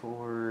 3,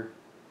 4.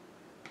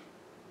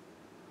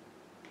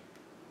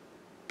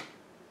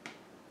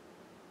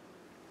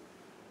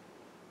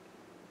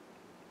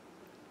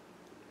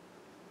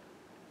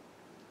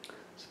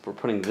 So we're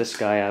putting this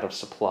guy out of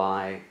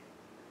supply.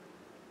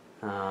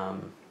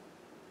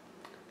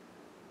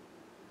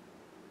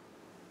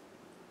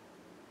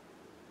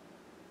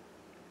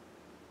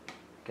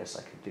 Guess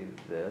I could do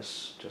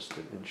this just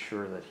to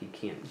ensure that he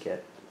can't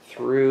get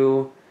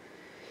through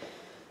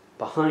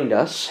behind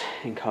us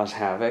and cause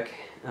havoc.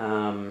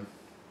 But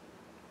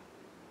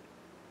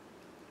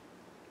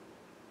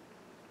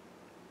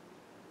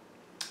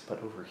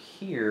over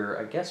here,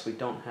 I guess we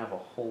don't have a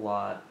whole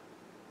lot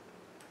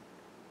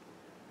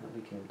that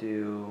we can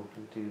do.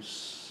 Do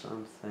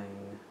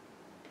something.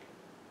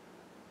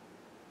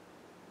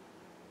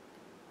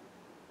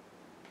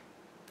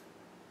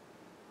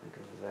 Like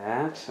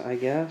that, I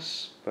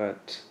guess,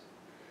 but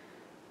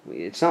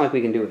it's not like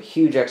we can do a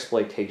huge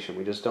exploitation.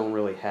 We just don't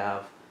really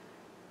have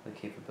the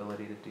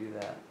capability to do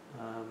that.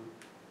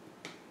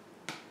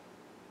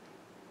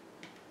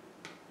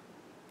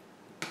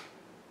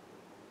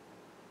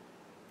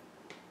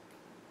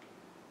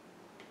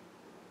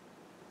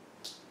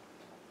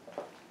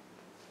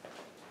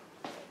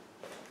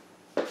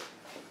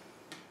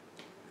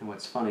 And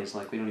what's funny is,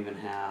 like, we don't even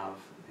have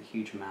a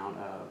huge amount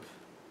of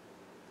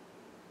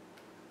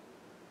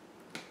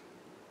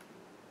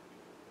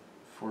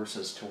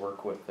forces to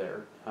work with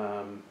there.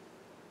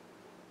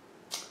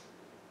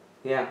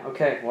 Yeah,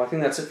 okay. Well, I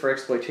think that's it for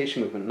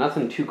exploitation movement.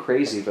 Nothing too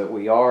crazy, but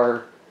we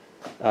are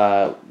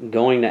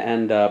going to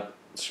end up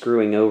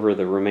screwing over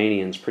the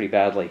Romanians pretty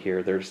badly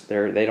here.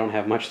 They don't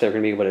have much they're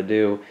going to be able to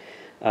do.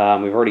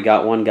 We've already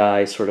got one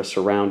guy sort of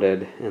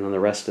surrounded, and then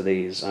the rest of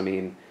these, I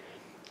mean,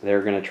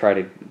 they're going to try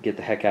to get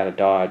the heck out of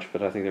Dodge,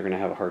 but I think they're going to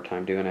have a hard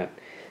time doing it.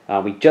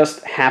 We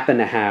just happen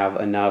to have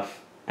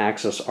enough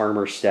Axis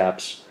armor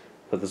steps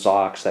with the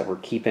Zocs that were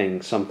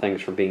keeping some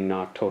things from being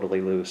knocked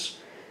totally loose.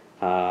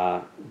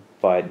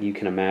 But you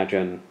can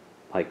imagine,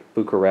 like,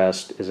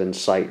 Bucharest is in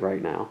sight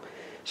right now.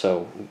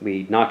 So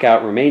we knock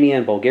out Romania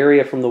and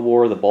Bulgaria from the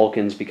war. The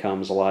Balkans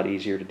becomes a lot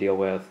easier to deal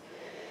with.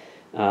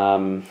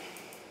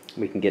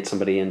 We can get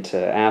somebody into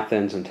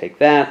Athens and take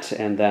that,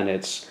 and then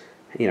it's,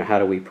 you know, how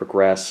do we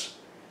progress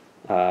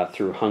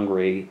through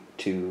Hungary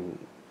to,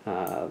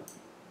 you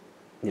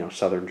know,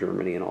 southern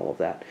Germany and all of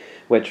that,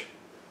 which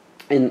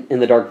in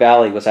the Dark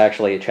Valley was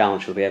actually a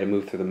challenge because we had to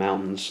move through the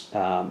mountains,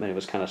 and it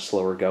was kind of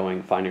slower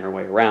going, finding our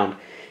way around.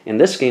 In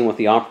this game, with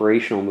the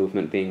operational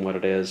movement being what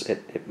it is,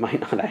 it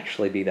might not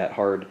actually be that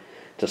hard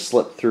to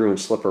slip through and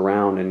slip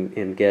around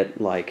and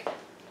get, like,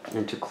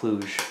 into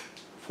Cluj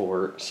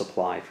for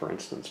supply, for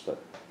instance,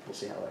 but we'll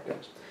see how that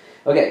goes.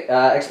 Okay,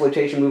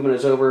 exploitation movement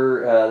is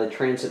over. The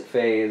transit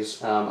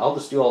phase, I'll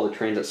just do all the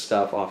transit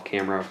stuff off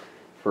camera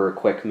for a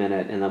quick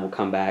minute, and then we'll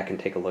come back and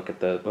take a look at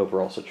the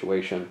overall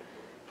situation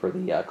for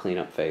the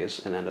cleanup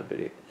phase and end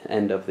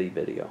of the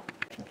video.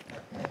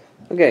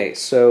 Okay,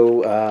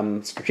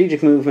 so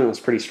strategic movement was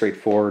pretty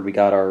straightforward. We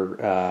got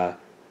our,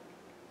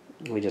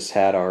 we just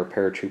had our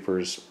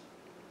paratroopers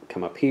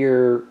come up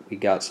here. We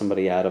got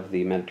somebody out of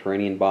the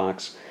Mediterranean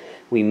box.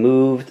 We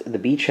moved the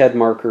beachhead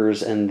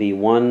markers and the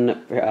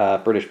one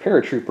British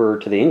paratrooper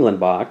to the England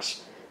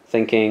box,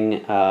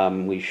 thinking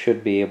we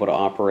should be able to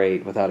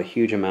operate without a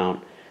huge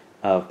amount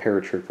of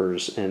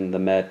paratroopers in the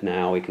Med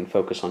now. We can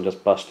focus on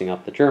just busting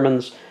up the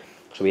Germans.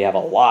 So we have a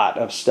lot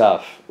of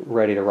stuff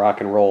ready to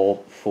rock and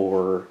roll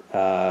for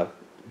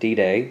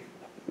D-Day,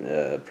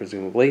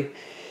 presumably.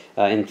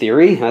 In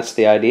theory, that's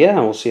the idea, and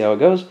we'll see how it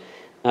goes.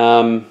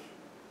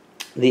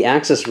 The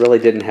Axis really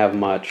didn't have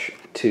much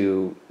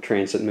to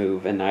transit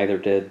move, and neither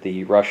did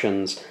the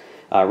Russians.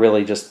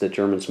 Really just the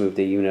Germans moved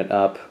the unit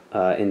up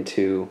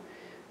into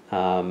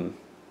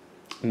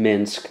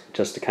Minsk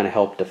just to kind of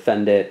help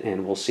defend it,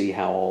 and we'll see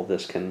how all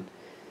this can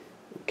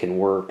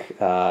work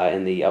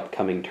in the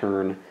upcoming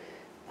turn.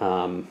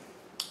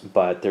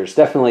 But there's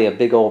definitely a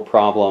big old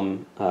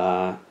problem.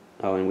 Oh,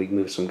 and we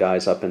moved some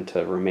guys up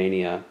into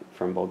Romania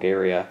from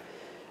Bulgaria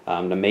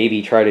to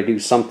maybe try to do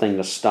something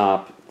to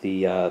stop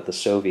the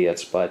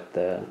Soviets, but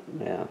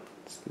yeah,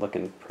 it's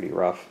looking pretty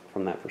rough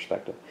from that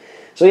perspective.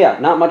 So yeah,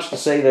 not much to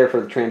say there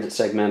for the transit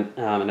segment.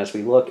 And as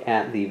we look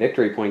at the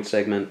victory point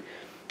segment,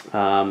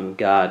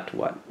 got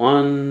what,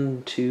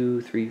 1,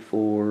 2, 3,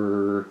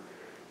 4,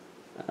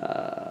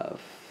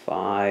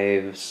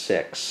 5,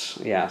 6.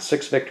 Yeah,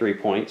 6 victory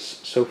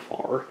points so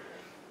far.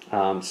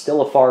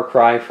 Still a far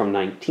cry from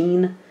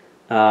 19,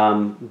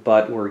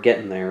 but we're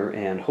getting there,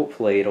 and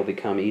hopefully it'll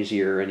become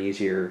easier and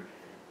easier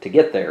to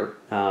get there.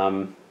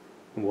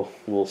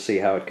 We'll see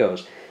how it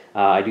goes.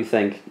 I do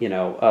think, you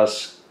know,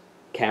 us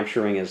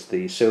capturing as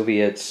the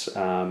Soviets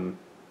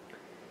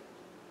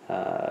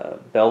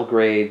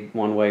Belgrade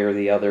one way or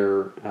the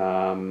other,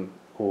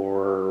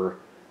 or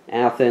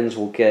Athens,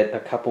 will get a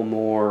couple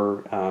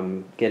more.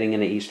 Getting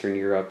into Eastern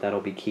Europe, that'll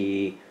be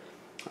key.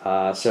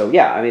 So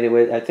yeah, I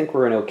mean, I think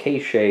we're in okay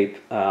shape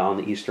on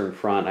the Eastern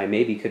Front. I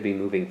maybe could be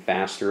moving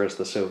faster as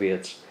the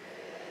Soviets,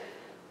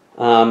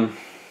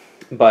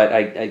 but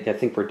I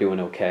think we're doing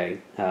okay.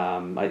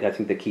 I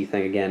think the key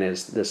thing again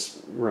is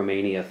this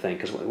Romania thing,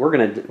 because we're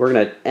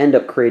gonna end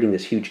up creating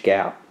this huge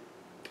gap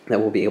that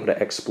we'll be able to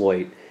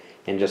exploit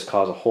and just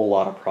cause a whole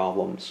lot of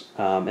problems.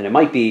 And it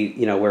might be,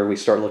 you know, where we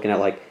start looking at,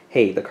 like,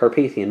 hey, the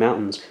Carpathian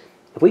Mountains,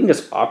 if we can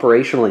just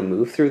operationally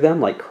move through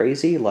them like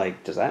crazy,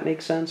 like, does that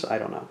make sense? I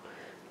don't know.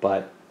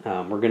 But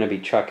we're going to be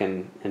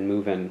chucking and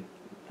moving,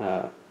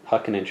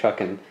 hucking and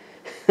chucking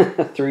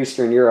through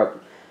Eastern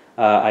Europe,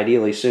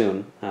 ideally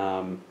soon,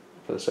 for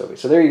the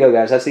Soviets. So there you go,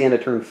 guys. That's the end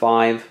of turn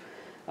 5.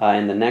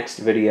 In the next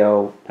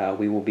video,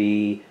 we will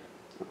be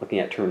looking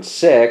at turn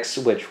 6,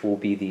 which will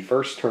be the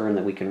first turn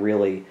that we can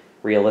really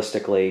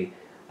realistically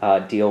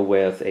deal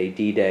with a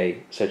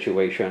D-Day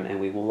situation, and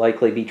we will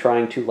likely be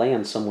trying to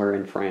land somewhere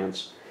in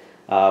France.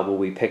 Will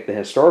we pick the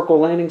historical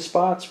landing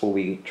spots? Will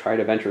we try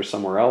to venture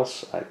somewhere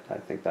else? I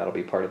think that'll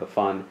be part of the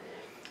fun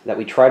that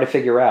we try to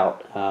figure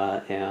out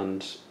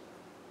and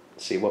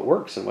see what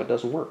works and what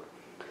doesn't work.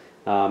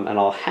 And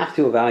I'll have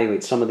to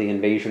evaluate some of the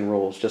invasion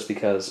rules just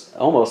because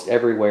almost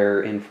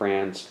everywhere in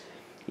France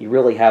you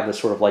really have this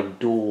sort of like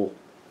dual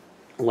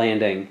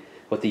landing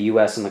with the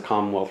U.S. and the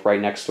Commonwealth right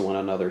next to one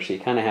another. So you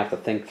kind of have to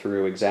think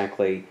through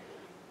exactly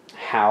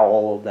how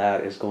all of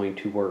that is going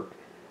to work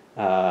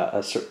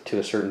to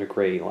a certain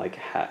degree. Like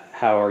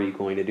how are you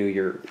going to do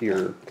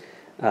your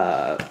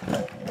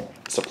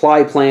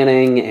supply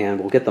planning, and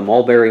we'll get the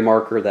mulberry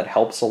marker that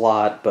helps a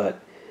lot, but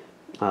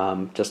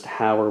just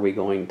how are we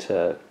going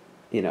to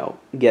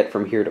get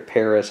from here to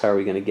Paris? How are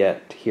we going to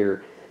get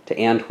here to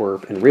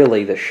Antwerp? And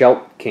really, the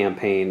Scheldt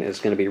campaign is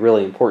going to be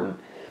really important.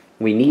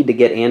 We need to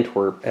get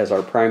Antwerp as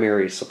our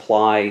primary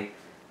supply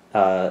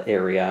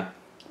area,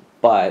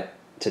 but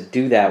to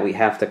do that, we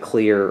have to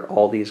clear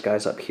all these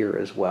guys up here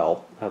as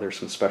well. There's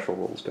some special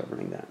rules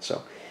governing that.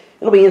 So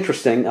it'll be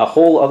interesting. A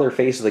whole other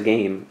phase of the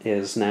game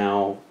is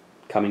now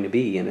coming to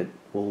be, and it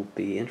will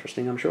be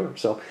interesting, I'm sure.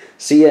 So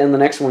see you in the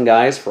next one,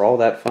 guys, for all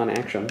that fun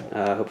action.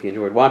 Hope you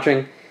enjoyed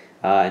watching.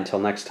 Until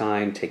next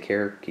time, take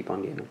care, keep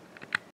on gaming.